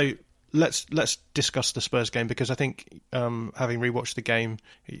 So let's discuss the Spurs game, because I think having rewatched the game,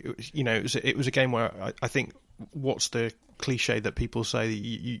 it was a game where I think, what's the cliche that people say,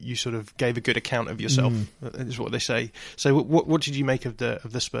 you sort of gave a good account of yourself, is what they say. So what did you make of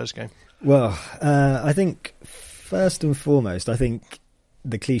the Spurs game? Well, I think first and foremost, I think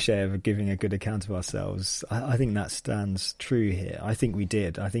the cliche of giving a good account of ourselves, I think that stands true here. I think we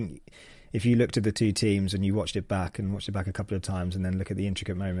did. I think if you looked at the two teams and you watched it back a couple of times and then look at the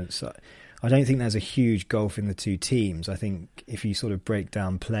intricate moments, I don't think there's a huge gulf in the two teams. I think if you sort of break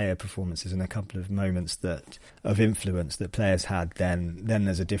down player performances and a couple of moments of influence that players had, then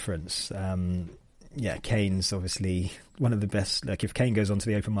there's a difference. Kane's obviously one of the best. Like, if Kane goes onto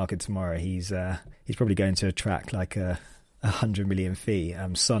the open market tomorrow, he's probably going to attract like a 100 million fee.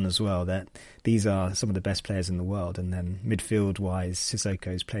 Son as well. That these are some of the best players in the world. And then midfield wise,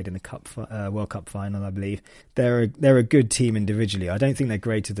 Sissoko's played in the World Cup final, I believe. They're a good team individually. I don't think they're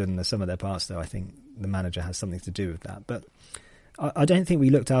greater than the sum of their parts, though. I think the manager has something to do with that. But I don't think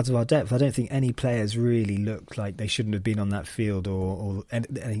we looked out of our depth. I don't think any players really looked like they shouldn't have been on that field, or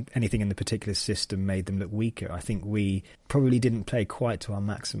anything in the particular system made them look weaker. I think we probably didn't play quite to our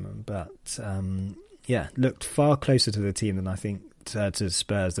maximum, but looked far closer to the team than I think to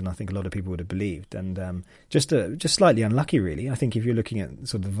Spurs than I think a lot of people would have believed, and just slightly unlucky, really. I think if you're looking at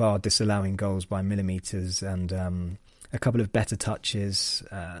sort of the VAR disallowing goals by millimetres, and a couple of better touches,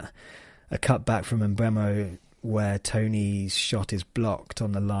 a cut back from Mbeumo where Tony's shot is blocked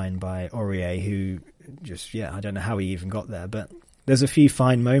on the line by Aurier, who I don't know how he even got there, but there's a few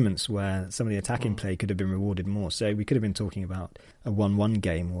fine moments where some of the attacking play could have been rewarded more. So we could have been talking about a 1-1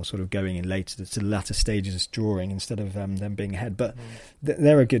 game, or sort of going in later to the latter stages drawing instead of them being ahead. But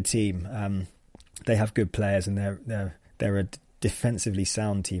they're a good team. They have good players, and they're a defensively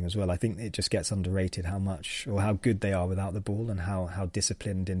sound team as well. I think it just gets underrated how much or how good they are without the ball, and how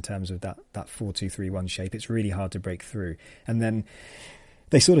disciplined in terms of that 4-2-3-1 shape. It's really hard to break through. And then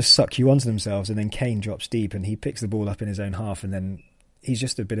they sort of suck you onto themselves, and then Kane drops deep and he picks the ball up in his own half, and then he's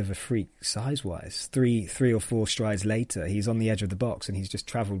just a bit of a freak size-wise. Three or four strides later, he's on the edge of the box and he's just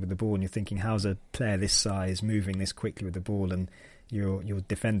travelled with the ball, and you're thinking, how's a player this size moving this quickly with the ball, and you're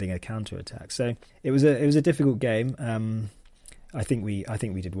defending a counter-attack? So it was a difficult game. I think we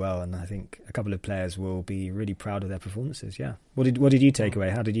did well, and I think a couple of players will be really proud of their performances. Yeah. What did you take away?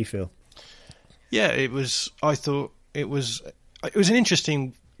 How did you feel? Yeah, I thought it was an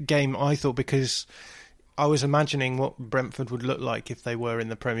interesting game, I thought, because I was imagining what Brentford would look like if they were in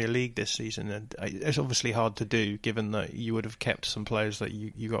the Premier League this season. And it's obviously hard to do, given that you would have kept some players that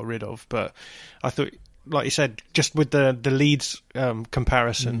you got rid of. But I thought, like you said, just with the Leeds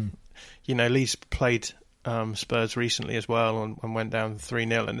comparison, Leeds played Spurs recently as well, and went down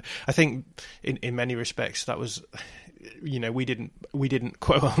 3-0. And I think in many respects that was, we didn't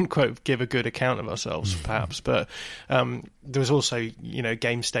quote unquote give a good account of ourselves, perhaps, but there was also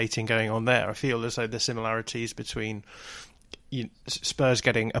game stating going on there. I feel as though the similarities between Spurs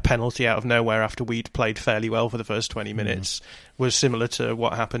getting a penalty out of nowhere after we'd played fairly well for the first 20 minutes was similar to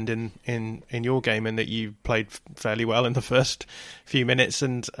what happened in your game, in that you played fairly well in the first few minutes,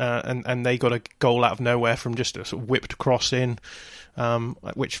 and they got a goal out of nowhere from just a sort of whipped cross in,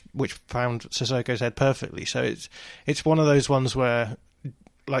 which found Sissoko's head perfectly. So it's one of those ones where,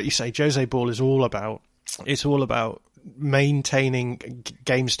 like you say, Jose Ball is all about maintaining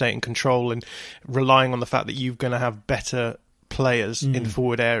game state and control, and relying on the fact that you're going to have better players in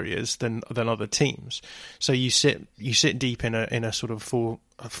forward areas than other teams. So you sit deep in a sort of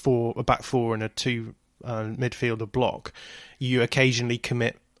a back four and a two midfielder block. You occasionally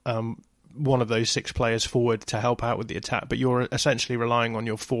commit one of those 6 players forward to help out with the attack, but you're essentially relying on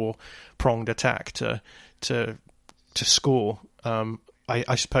your 4-pronged attack to score.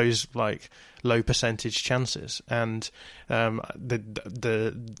 I suppose like low percentage chances, and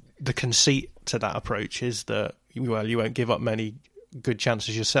the conceit to that approach is that, well, you won't give up many good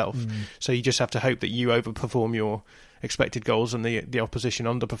chances yourself, so you just have to hope that you overperform your expected goals and the opposition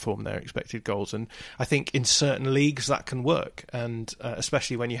underperform their expected goals. And I think in certain leagues that can work, and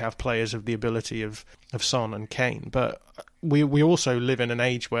especially when you have players of the ability of Son and Kane. But we also live in an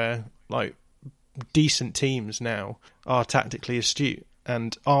age where, like, decent teams now are tactically astute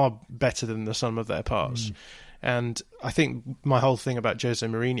and are better than the sum of their parts. And I think my whole thing about Jose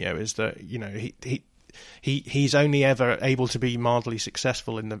Mourinho is that, he's only ever able to be mildly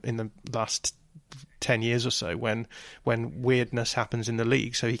successful in the last 10 years or so when weirdness happens in the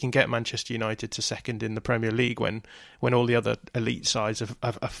league. So he can get Manchester United to second in the Premier League when all the other elite sides have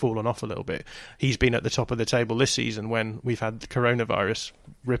fallen off a little bit. He's been at the top of the table this season when we've had the coronavirus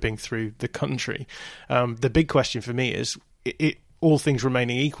ripping through the country. The big question for me is, all things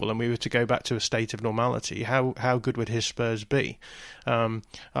remaining equal, and we were to go back to a state of normality, how good would his Spurs be? One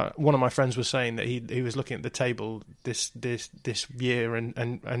of my friends was saying that he was looking at the table this year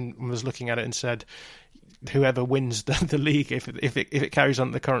and was looking at it and said, whoever wins the league, if it carries on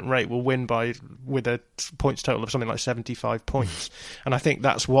at the current rate, will win with a points total of something like 75 points. And I think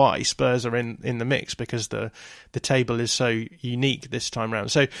that's why Spurs are in the mix, because the table is so unique this time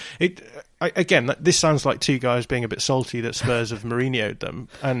round. So again, this sounds like two guys being a bit salty that Spurs have Mourinho'd them,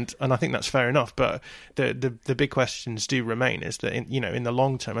 and I think that's fair enough. But the big questions do remain: is that in the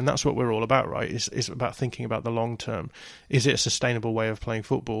long term, and that's what we're all about, right? Is about thinking about the long term. Is it a sustainable way of playing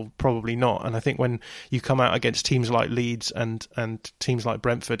football? Probably not. And I think when you come out against teams like Leeds and teams like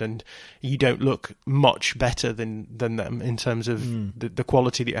Brentford, and you don't look much better than them in terms of the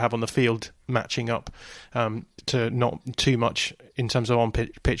quality that you have on the field matching up to not too much in terms of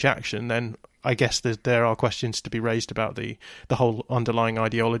on-pitch action, then I guess there are questions to be raised about the whole underlying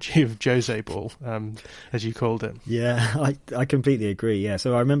ideology of Jose Ball, as you called it. Yeah, I completely agree, yeah.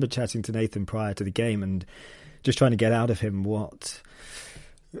 So I remember chatting to Nathan prior to the game and just trying to get out of him what...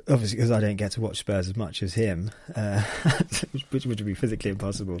 Obviously, because I don't get to watch Spurs as much as him, which would be physically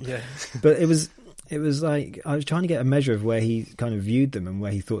impossible. Yeah. But it was like I was trying to get a measure of where he kind of viewed them and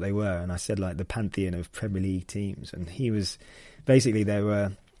where he thought they were, and I said like the pantheon of Premier League teams, and he was basically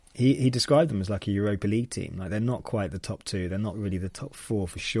he described them as like a Europa League team. Like, they're not quite the top 2, they're not really the top 4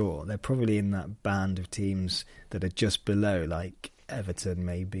 for sure. They're probably in that band of teams that are just below, like Everton,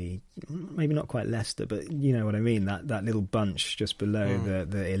 maybe not quite Leicester, but you know what I mean, that little bunch just below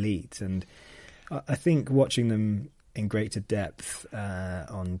the elite. And I think watching them in greater depth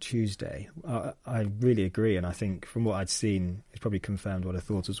on Tuesday, I really agree, and I think from what I'd seen, it's probably confirmed what I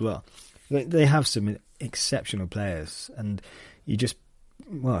thought as well. They have some exceptional players, and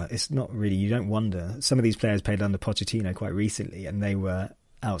it's not really, you don't wonder. Some of these players played under Pochettino quite recently, and they were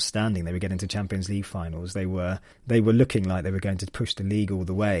outstanding. They were getting to Champions League finals. They were looking like they were going to push the league all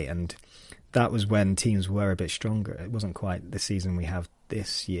the way, and that was when teams were a bit stronger. It wasn't quite the season we have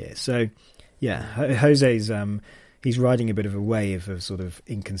this year. So yeah, Jose's he's riding a bit of a wave of sort of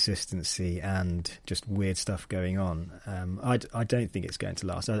inconsistency and just weird stuff going on. I don't think it's going to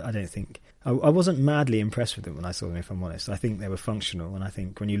last. I don't think... I wasn't madly impressed with them when I saw them, if I'm honest. I think they were functional, and I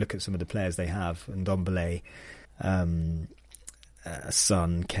think when you look at some of the players they have, and Ndombele,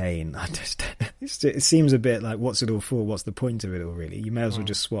 Son, Kane, it seems a bit like, what's it all for? What's the point of it all, really? You may as well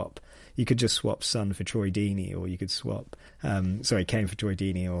just swap. You could just swap Son for Troy Deeney, or you could swap Kane for Troy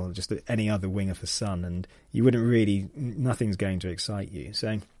Deeney, or just any other winger for Son, and you wouldn't really... nothing's going to excite you.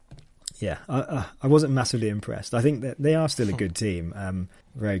 So yeah, I wasn't massively impressed. I think that they are still a good team,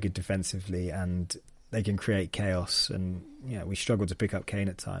 very good defensively, and they can create chaos, and we struggle to pick up Kane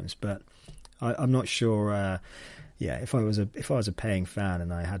at times, but I'm not sure... if I was a paying fan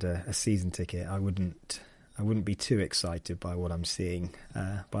and I had a season ticket, I wouldn't be too excited by what I'm seeing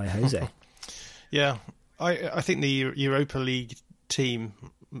by Jose. Yeah, I think the Europa League team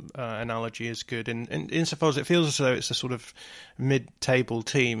analogy is good, and insofar as it feels as though it's a sort of mid-table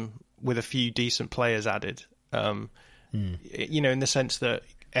team with a few decent players added. You know, in the sense that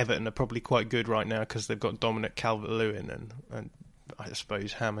Everton are probably quite good right now because they've got Dominic Calvert-Lewin and I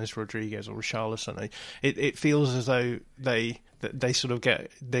suppose James Rodriguez or Richarlison. It feels as though they sort of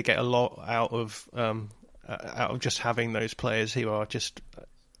get a lot out of just having those players who are just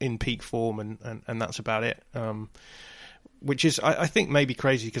in peak form, and that's about it. Which is, I think, maybe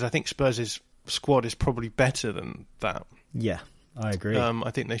crazy because I think Spurs' squad is probably better than that. Yeah, I agree.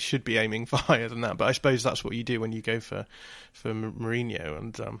 I think they should be aiming for higher than that, but I suppose that's what you do when you go for Mourinho.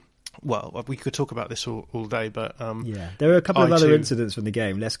 And well, we could talk about this all day, but there are a couple of other incidents from the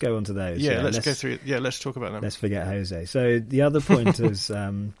game. Let's go on to those. Let's go through. Yeah, let's talk about them. Let's forget Jose. So the other point is,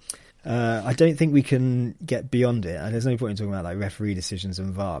 I don't think we can get beyond it. And there's no point in talking about like referee decisions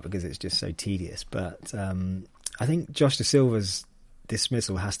and VAR because it's just so tedious. But I think Josh Da Silva's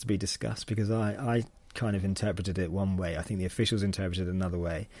dismissal has to be discussed because I kind of interpreted it one way. I think the officials interpreted it another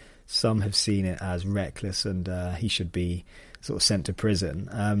way. Some have seen it as reckless and he should be sort of sent to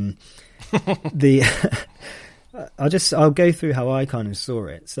prison. I'll go through how I kind of saw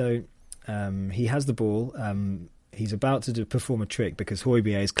it. So he has the ball. He's about to perform a trick because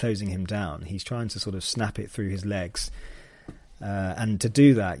Højbjerg is closing him down. He's trying to sort of snap it through his legs. And to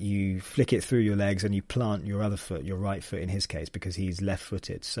do that, you flick it through your legs and you plant your other foot, your right foot in his case, because he's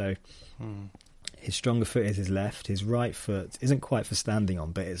left-footed. So his stronger foot is his left. His right foot isn't quite for standing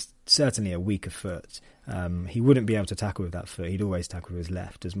on, but it's certainly a weaker foot. He wouldn't be able to tackle with that foot. He'd always tackle with his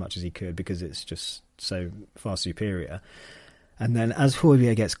left as much as he could because it's just so far superior. And then as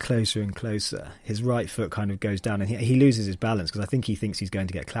Højbjerg gets closer and closer, his right foot kind of goes down and he loses his balance because I think he thinks he's going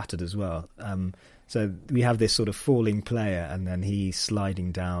to get clattered as well. So we have this sort of falling player and then he's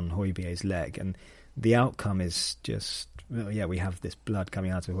sliding down Højbjerg's leg. And the outcome is just, we have this blood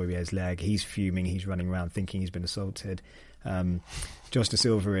coming out of Højbjerg's leg. He's fuming. He's running around thinking he's been assaulted. Josh Da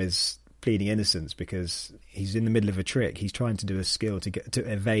Silva is pleading innocence because he's in the middle of a trick. He's trying to do a skill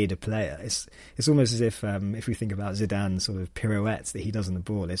to evade a player. It's almost as if we think about Zidane's sort of pirouettes that he does on the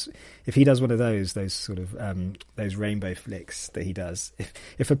ball. If he does one of those sort of those rainbow flicks that he does,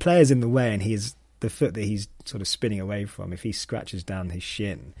 if a player's in the way and he's the foot that he's sort of spinning away from, if he scratches down his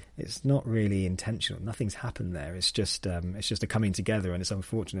shin, it's not really intentional. Nothing's happened there. It's just a coming together, and it's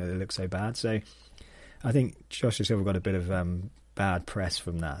unfortunate it looks so bad. So I think Josh Da Silva got a bit of bad press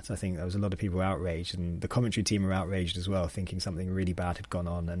from that. I think there was a lot of people outraged, and the commentary team were outraged as well, thinking something really bad had gone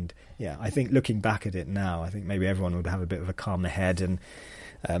on. And yeah, I think looking back at it now, I think maybe everyone would have a bit of a calmer head and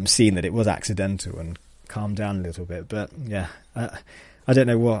seen that it was accidental and calm down a little bit. But yeah, I don't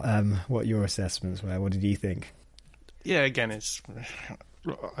know what your assessments were. What did you think? Yeah, again,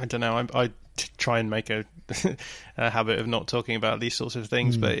 I don't know. I try and make a habit of not talking about these sorts of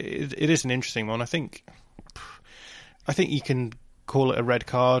things, but it is an interesting one. I think you can call it a red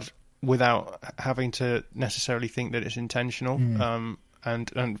card without having to necessarily think that it's intentional,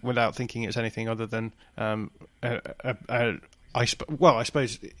 and without thinking it's anything other than I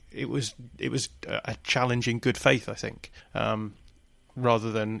suppose it was a challenge in good faith, I think,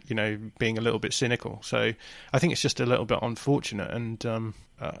 rather than being a little bit cynical. So I think it's just a little bit unfortunate, and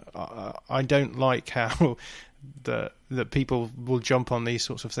I don't like how that people will jump on these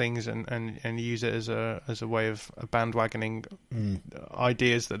sorts of things and use it as a way of bandwagoning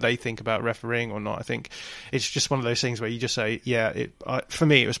ideas that they think about refereeing or not. I think it's just one of those things where you just say, for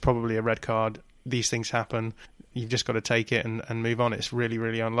me it was probably a red card. These things happen. You've just got to take it and move on. It's really,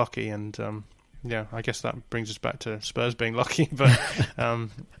 really unlucky, and I guess that brings us back to Spurs being lucky. But I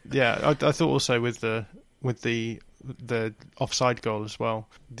thought also with the offside goal as well,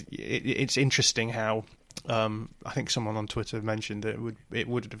 it's interesting how I think someone on Twitter mentioned that it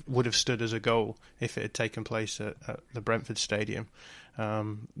would have stood as a goal if it had taken place at the Brentford Stadium,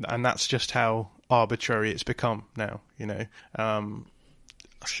 and that's just how arbitrary it's become now.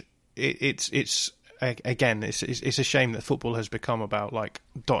 It's again, it's a shame that football has become about like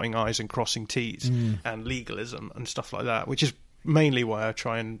dotting I's and crossing T's and legalism and stuff like that, which is mainly why I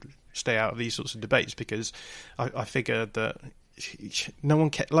try and stay out of these sorts of debates, because I figure that no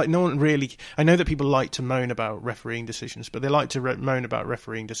one really. I know that people like to moan about refereeing decisions, but they like to moan about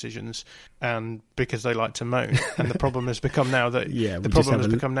refereeing decisions, and because they like to moan. And the problem has become now that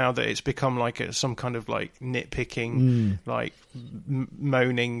it's become like some kind of like nitpicking, like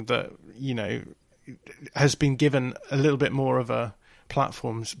moaning that has been given a little bit more of a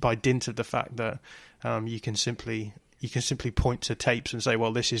platform by dint of the fact that you can simply point to tapes and say,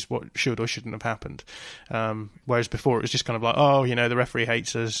 well, this is what should or shouldn't have happened. Whereas before it was just kind of like, the referee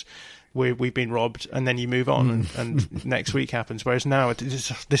hates us. we've been robbed, and then you move on, and next week happens. Whereas now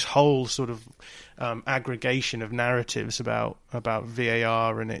it's this whole sort of aggregation of narratives about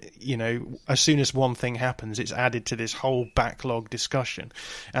VAR, and as soon as one thing happens, it's added to this whole backlog discussion,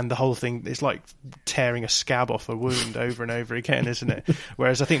 and the whole thing is like tearing a scab off a wound over and over again, isn't it?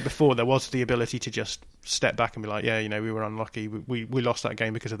 Whereas I think before there was the ability to just step back and be like, yeah, we were unlucky, we lost that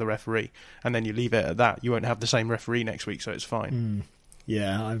game because of the referee, and then you leave it at that. You won't have the same referee next week, so it's fine.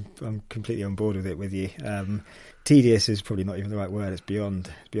 Yeah, I'm completely on board with it with you. Tedious is probably not even the right word. It's beyond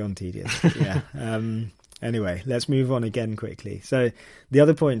tedious. Yeah. Anyway, let's move on again quickly. So the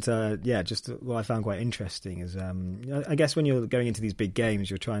other point, just what I found quite interesting is, I guess when you're going into these big games,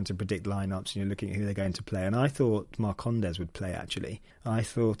 you're trying to predict lineups and you're looking at who they're going to play. And I thought Marcondes would play, actually. I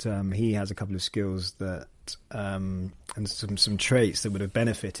thought he has a couple of skills that and some traits that would have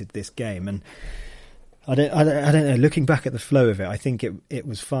benefited this game. And I don't know. Looking back at the flow of it, I think it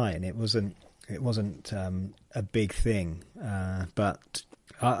was fine. It wasn't a big thing, but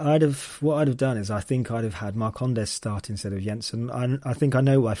what I'd have done is I think I'd have had Marcondes start instead of Jensen. I think I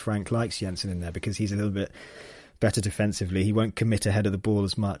know why Frank likes Jensen in there, because he's a little bit better defensively. He won't commit ahead of the ball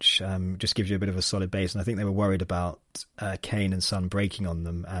as much. Just gives you a bit of a solid base. And I think they were worried about Kane and Son breaking on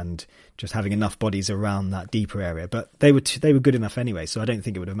them and just having enough bodies around that deeper area. But they were good enough anyway, so I don't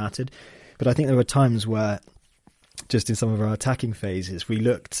think it would have mattered. But I think there were times where, just in some of our attacking phases, we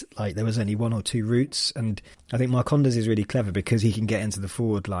looked like there was only one or two routes. And I think Marcondes is really clever because he can get into the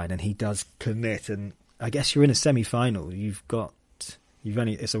forward line and he does commit. And I guess you're in a semi-final.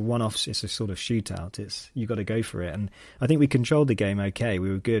 It's a one-off. It's a sort of shootout. You've got to go for it. And I think we controlled the game okay. We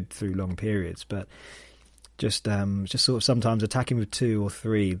were good through long periods, but just sort of sometimes attacking with two or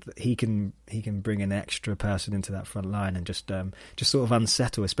three, he can bring an extra person into that front line and just sort of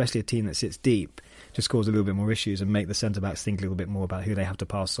unsettle, especially a team that sits deep, just cause a little bit more issues and make the centre backs think a little bit more about who they have to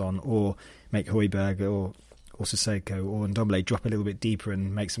pass on, or make Højbjerg or Sissoko or Ndombele drop a little bit deeper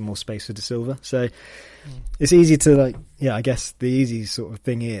and make some more space for De Silva. So it's easy to I guess the easy sort of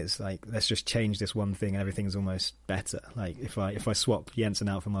thing is let's just change this one thing and everything's almost better. Like if I swap Jensen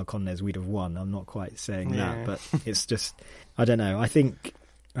out for Marcondes, we'd have won. I'm not quite saying that, but it's just, I don't know. I think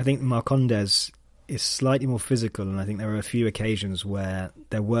Marcondes is slightly more physical, and I think there are a few occasions where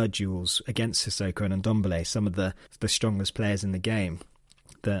there were duels against Sissoko and Ndombele, some of the strongest players in the game,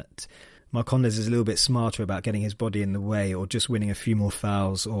 that Marcondes is a little bit smarter about getting his body in the way, or just winning a few more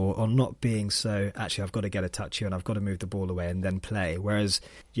fouls, or not being so, actually I've got to get a touch here and I've got to move the ball away and then play. Whereas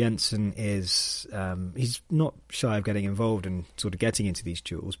Jensen is, he's not shy of getting involved and sort of getting into these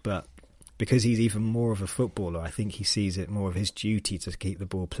duels, but because he's even more of a footballer, I think he sees it more of his duty to keep the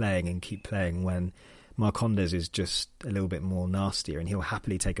ball playing and keep playing, when Marcondes is just a little bit more nastier, and he'll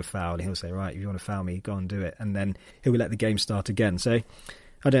happily take a foul and he'll say, right, if you want to foul me, go and do it, and then he'll let the game start again. So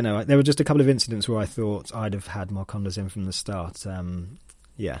I don't know. There were just a couple of incidents where I thought I'd have had Marcondes in from the start.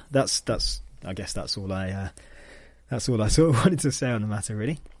 That's. I guess that's all I sort of wanted to say on the matter,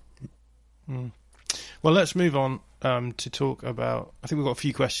 really. Well, let's move on to talk about. I think we've got a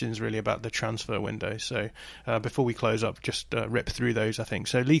few questions really about the transfer window. So before we close up, just rip through those. I think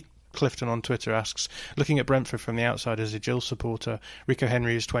so. Lee Clifton on Twitter asks, looking at Brentford from the outside as a Gill supporter, Rico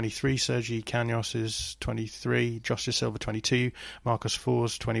Henry is 23, Sergi Canos is 23, Josh De Silva 22, Marcus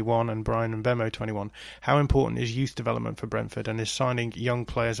Fors 21, and Brian Mbemo 21. How important is youth development for Brentford, and is signing young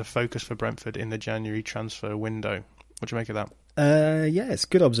players a focus for Brentford in the January transfer window? What do you make of that? It's a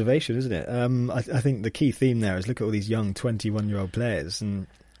good observation, isn't it? I think the key theme there is look at all these young 21-year-old players, and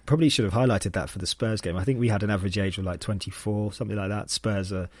probably should have highlighted that for the Spurs game. I think we had an average age of 24, something like that.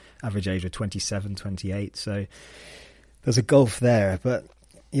 Spurs are average age of 27, 28. So there's a gulf there. But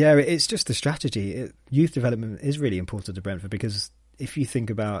yeah, it's just the strategy. Youth development is really important to Brentford, because if you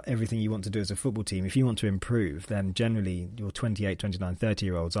think about everything you want to do as a football team, if you want to improve, then generally your 28, 29,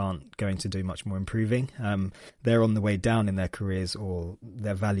 30-year-olds aren't going to do much more improving. They're on the way down in their careers, or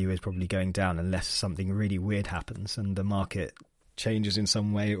their value is probably going down unless something really weird happens and the market changes in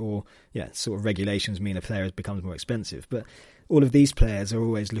some way, or sort of regulations mean a player becomes more expensive. But all of these players are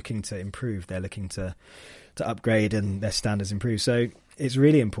always looking to improve. They're looking to upgrade and their standards improve. So it's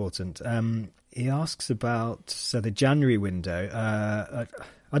really important. He asks about the January window.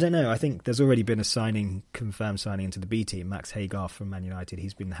 I don't know. I think there's already been a confirmed signing into the B team, Max Hagar from Man United.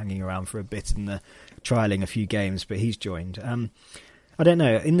 He's been hanging around for a bit in the trialling a few games, but he's joined. I don't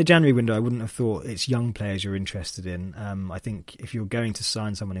know. In the January window, I wouldn't have thought it's young players you're interested in. I think if you're going to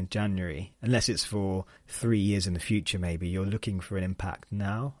sign someone in January, unless it's for 3 years in the future, maybe, you're looking for an impact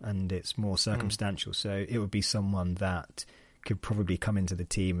now, and it's more circumstantial. So it would be someone that could probably come into the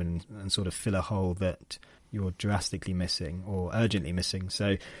team and sort of fill a hole that you're drastically missing or urgently missing.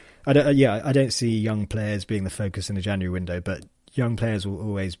 So I don't see young players being the focus in the January window, but young players will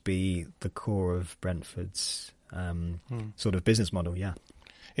always be the core of Brentford's sort of business model. Yeah.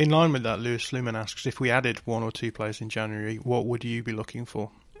 In line with that, Lewis Luman asks, if we added 1 or 2 players in January, what would you be looking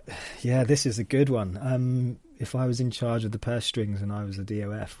for? Yeah, this is a good one. If I was in charge of the purse strings and I was the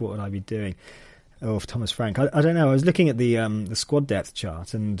DOF, what would I be doing? Or if Thomas Frank, I don't know. I was looking at the squad depth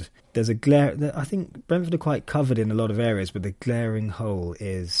chart, and there's a glare. I think Brentford are quite covered in a lot of areas, but the glaring hole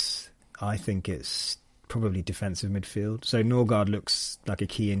is, I think it's probably defensive midfield. So Norgard looks like a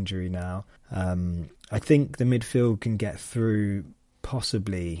key injury now. I think the midfield can get through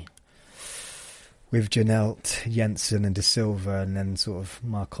possibly with Janelt, Jensen and De Silva, and then sort of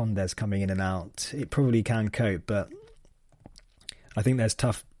Marcondes coming in and out. It probably can cope, but I think there's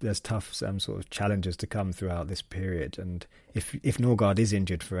tough sort of challenges to come throughout this period. And if Norgard is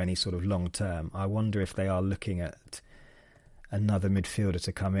injured for any sort of long term, I wonder if they are looking at another midfielder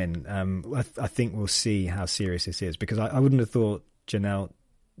to come in. I think we'll see how serious this is, because I wouldn't have thought Janelt,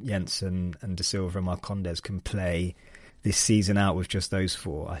 Jensen and De Silva and Marcondes can play this season out with just those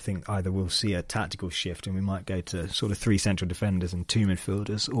 4. I think either we'll see a tactical shift and we might go to sort of 3 central defenders and 2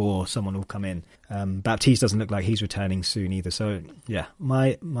 midfielders, or someone will come in. Baptiste doesn't look like he's returning soon either. So yeah,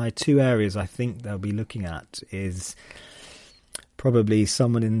 my 2 areas I think they'll be looking at is probably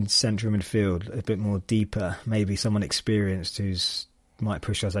someone in central midfield, a bit more deeper, maybe someone experienced who's might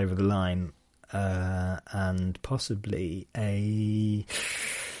push us over the line, and possibly a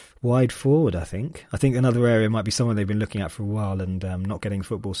wide forward. I think another area might be someone they've been looking at for a while and not getting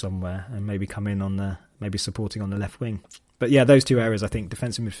football somewhere, and maybe come in on maybe supporting on the left wing. But yeah, those 2 areas, I think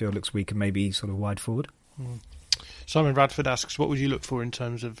defensive midfield looks weak and maybe sort of wide forward. Simon Radford asks, what would you look for in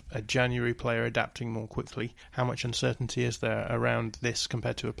terms of a January player adapting more quickly? How much uncertainty is there around this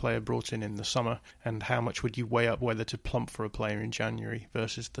compared to a player brought in the summer? And how much would you weigh up whether to plump for a player in January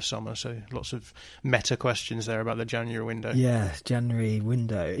versus the summer? So lots of meta questions there about the January window. Yeah, January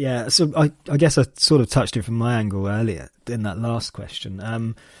window. Yeah, so I guess I sort of touched it from my angle earlier in that last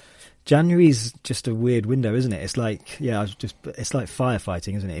question. January's just a weird window, isn't it? It's like, it's like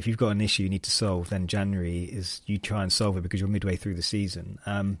firefighting, isn't it? If you've got an issue you need to solve, then January is you try and solve it because you're midway through the season.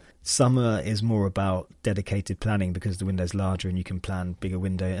 Summer is more about dedicated planning because the window's larger and you can plan bigger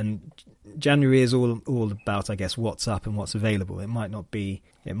window. And January is all about, I guess, what's up and what's available. It might not be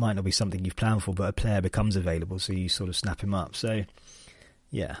something you've planned for, but a player becomes available, so you sort of snap him up. So,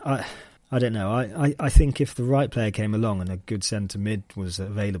 yeah, I don't know. I think if the right player came along and a good centre mid was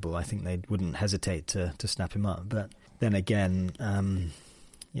available, I think they wouldn't hesitate to snap him up. But then again,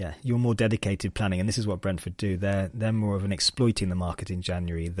 you're more dedicated planning, and this is what Brentford do. They're more of an exploiting the market in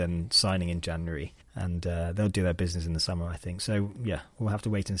January than signing in January, and they'll do their business in the summer, I think. So yeah, we'll have to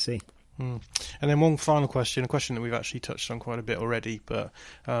wait and see. And then one final question, a question that we've actually touched on quite a bit already, but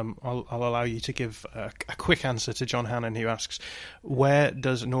I'll allow you to give a quick answer to John Hannon, who asks, where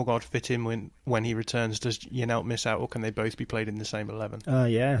does Norgard fit in when he returns? Does Janelt miss out, or can they both be played in the same 11?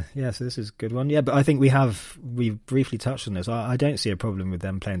 Yeah, so this is a good one. Yeah, but I think we've briefly touched on this. I don't see a problem with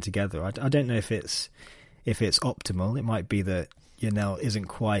them playing together. I don't know if it's optimal. It might be that Janelt isn't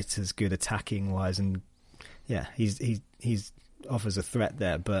quite as good attacking wise, and yeah, he's offers a threat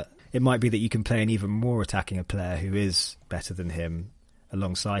there, but it might be that you can play an even more attacking a player who is better than him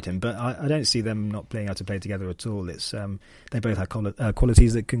alongside him. But I don't see them not being able to play together at all. It's they both have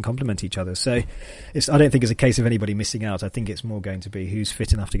qualities that can complement each other. So I don't think it's a case of anybody missing out. I think it's more going to be who's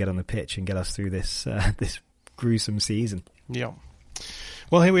fit enough to get on the pitch and get us through this gruesome season. Yeah.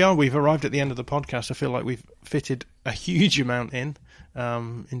 Well, here we are. We've arrived at the end of the podcast. I feel like we've fitted a huge amount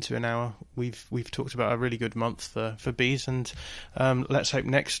into an hour. We've talked about a really good month for bees, and let's hope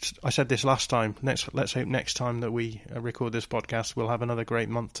I said this last time, let's hope next time that we record this podcast we'll have another great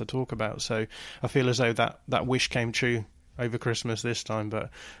month to talk about. So I feel as though that wish came true over Christmas this time, but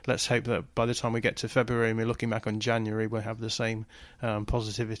let's hope that by the time we get to February and we're looking back on January, we'll have the same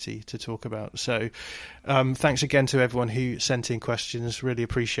positivity to talk about. So thanks again to everyone who sent in questions. Really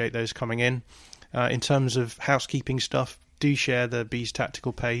appreciate those coming in. In terms of housekeeping stuff, do share the Bees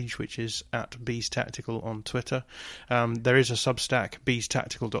Tactical page, which is at Bees Tactical on Twitter. There is a Substack,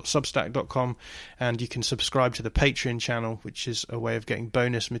 beestactical.substack.com, and you can subscribe to the Patreon channel, which is a way of getting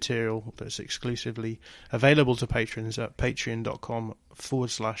bonus material that's exclusively available to patrons at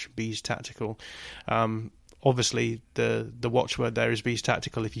patreon.com/Bees Tactical. Obviously, the watchword there is Bees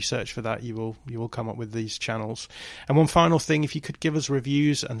Tactical. If you search for that, you will come up with these channels. And one final thing, if you could give us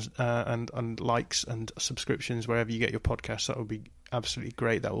reviews and likes and subscriptions wherever you get your podcasts, that would be absolutely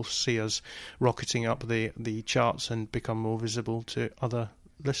great. That will see us rocketing up the charts and become more visible to other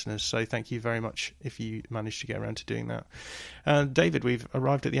listeners. So thank you very much if you managed to get around to doing that. David, we've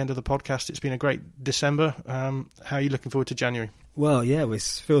arrived at the end of the podcast. It's been a great December. How are you looking forward to January? Well, yeah, it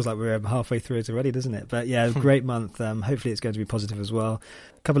feels like we're halfway through it already, doesn't it? But yeah, great month. Hopefully it's going to be positive as well.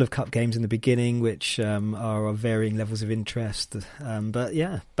 A couple of cup games in the beginning, which are of varying levels of interest. But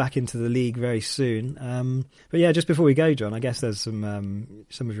yeah, back into the league very soon. But yeah, just before we go, John, I guess there's some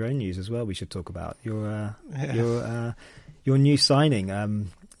of your own news as well we should talk about. Your new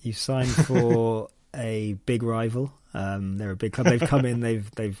signing. You signed for a big rival. They're a big club. They've come in.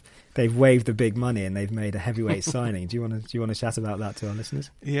 They've waived the big money and they've made a heavyweight signing. Do you want to chat about that to our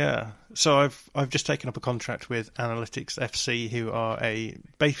listeners? Yeah. So I've just taken up a contract with Analytics FC, who are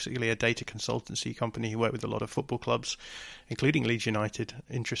basically a data consultancy company who work with a lot of football clubs, including Leeds United.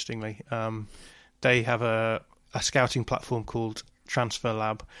 Interestingly, they have a scouting platform called Transfer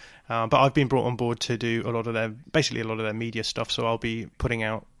Lab, but I've been brought on board to do a lot of their media stuff. So I'll be putting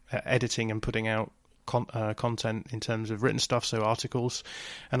out editing and putting out content in terms of written stuff, so articles,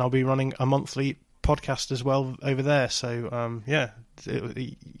 and I'll be running a monthly podcast as well over there. So my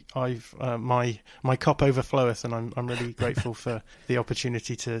cup overfloweth, and I'm really grateful for the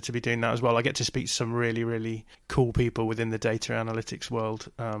opportunity to be doing that as well. I get to speak to some really, really cool people within the data analytics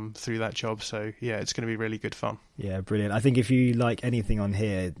world through that job. So yeah, it's going to be really good fun. Yeah, brilliant. I think if you like anything on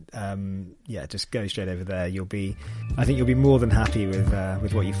here, just go straight over there. I think you'll be more than happy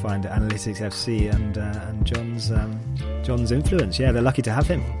with what you find at Analytics FC and John's influence. Yeah, they're lucky to have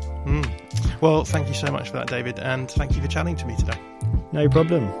him. Well, thank you so much for that, David, and thank you for chatting to me today. No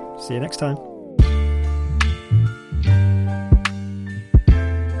problem. See you next time.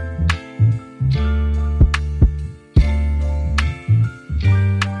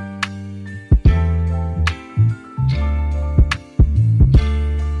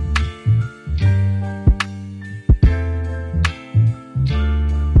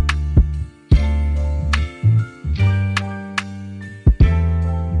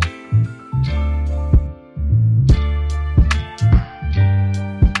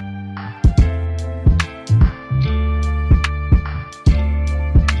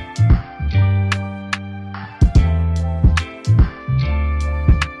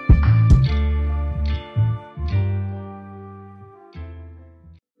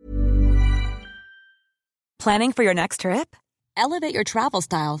 Planning for your next trip? Elevate your travel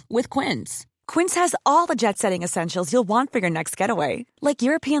style with Quince. Quince has all the jet-setting essentials you'll want for your next getaway, like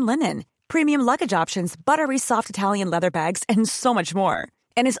European linen, premium luggage options, buttery soft Italian leather bags, and so much more.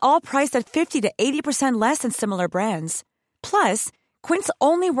 And is all priced at 50 to 80% less than similar brands. Plus, Quince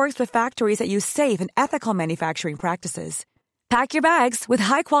only works with factories that use safe and ethical manufacturing practices. Pack your bags with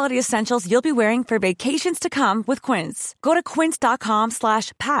high-quality essentials you'll be wearing for vacations to come with Quince. Go to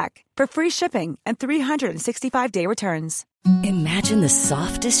quince.com/pack for free shipping and 365-day returns. Imagine the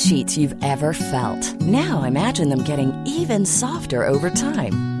softest sheets you've ever felt. Now imagine them getting even softer over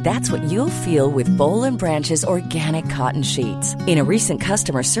time. That's what you'll feel with Boll & Branch's organic cotton sheets. In a recent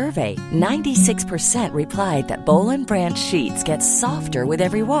customer survey, 96% replied that Boll & Branch sheets get softer with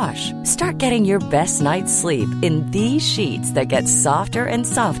every wash. Start getting your best night's sleep in these sheets that get softer and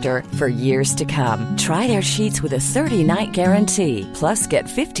softer for years to come. Try their sheets with a 30-night guarantee. Plus, get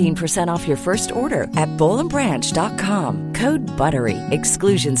 15% off your first order at bollandbranch.com. Code BUTTERY.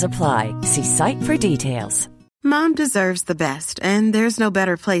 Exclusions apply. See site for details. Mom deserves the best, and there's no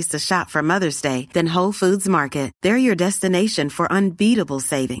better place to shop for Mother's Day than Whole Foods Market. They're your destination for unbeatable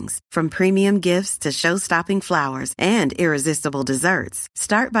savings, from premium gifts to show-stopping flowers and irresistible desserts.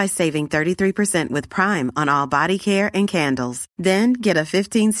 Start by saving 33% with Prime on all body care and candles. Then get a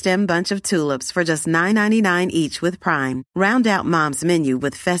 15-stem bunch of tulips for just $9.99 each with Prime. Round out Mom's menu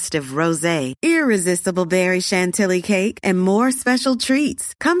with festive rosé, irresistible berry chantilly cake, and more special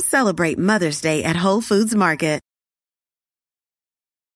treats. Come celebrate Mother's Day at Whole Foods Market.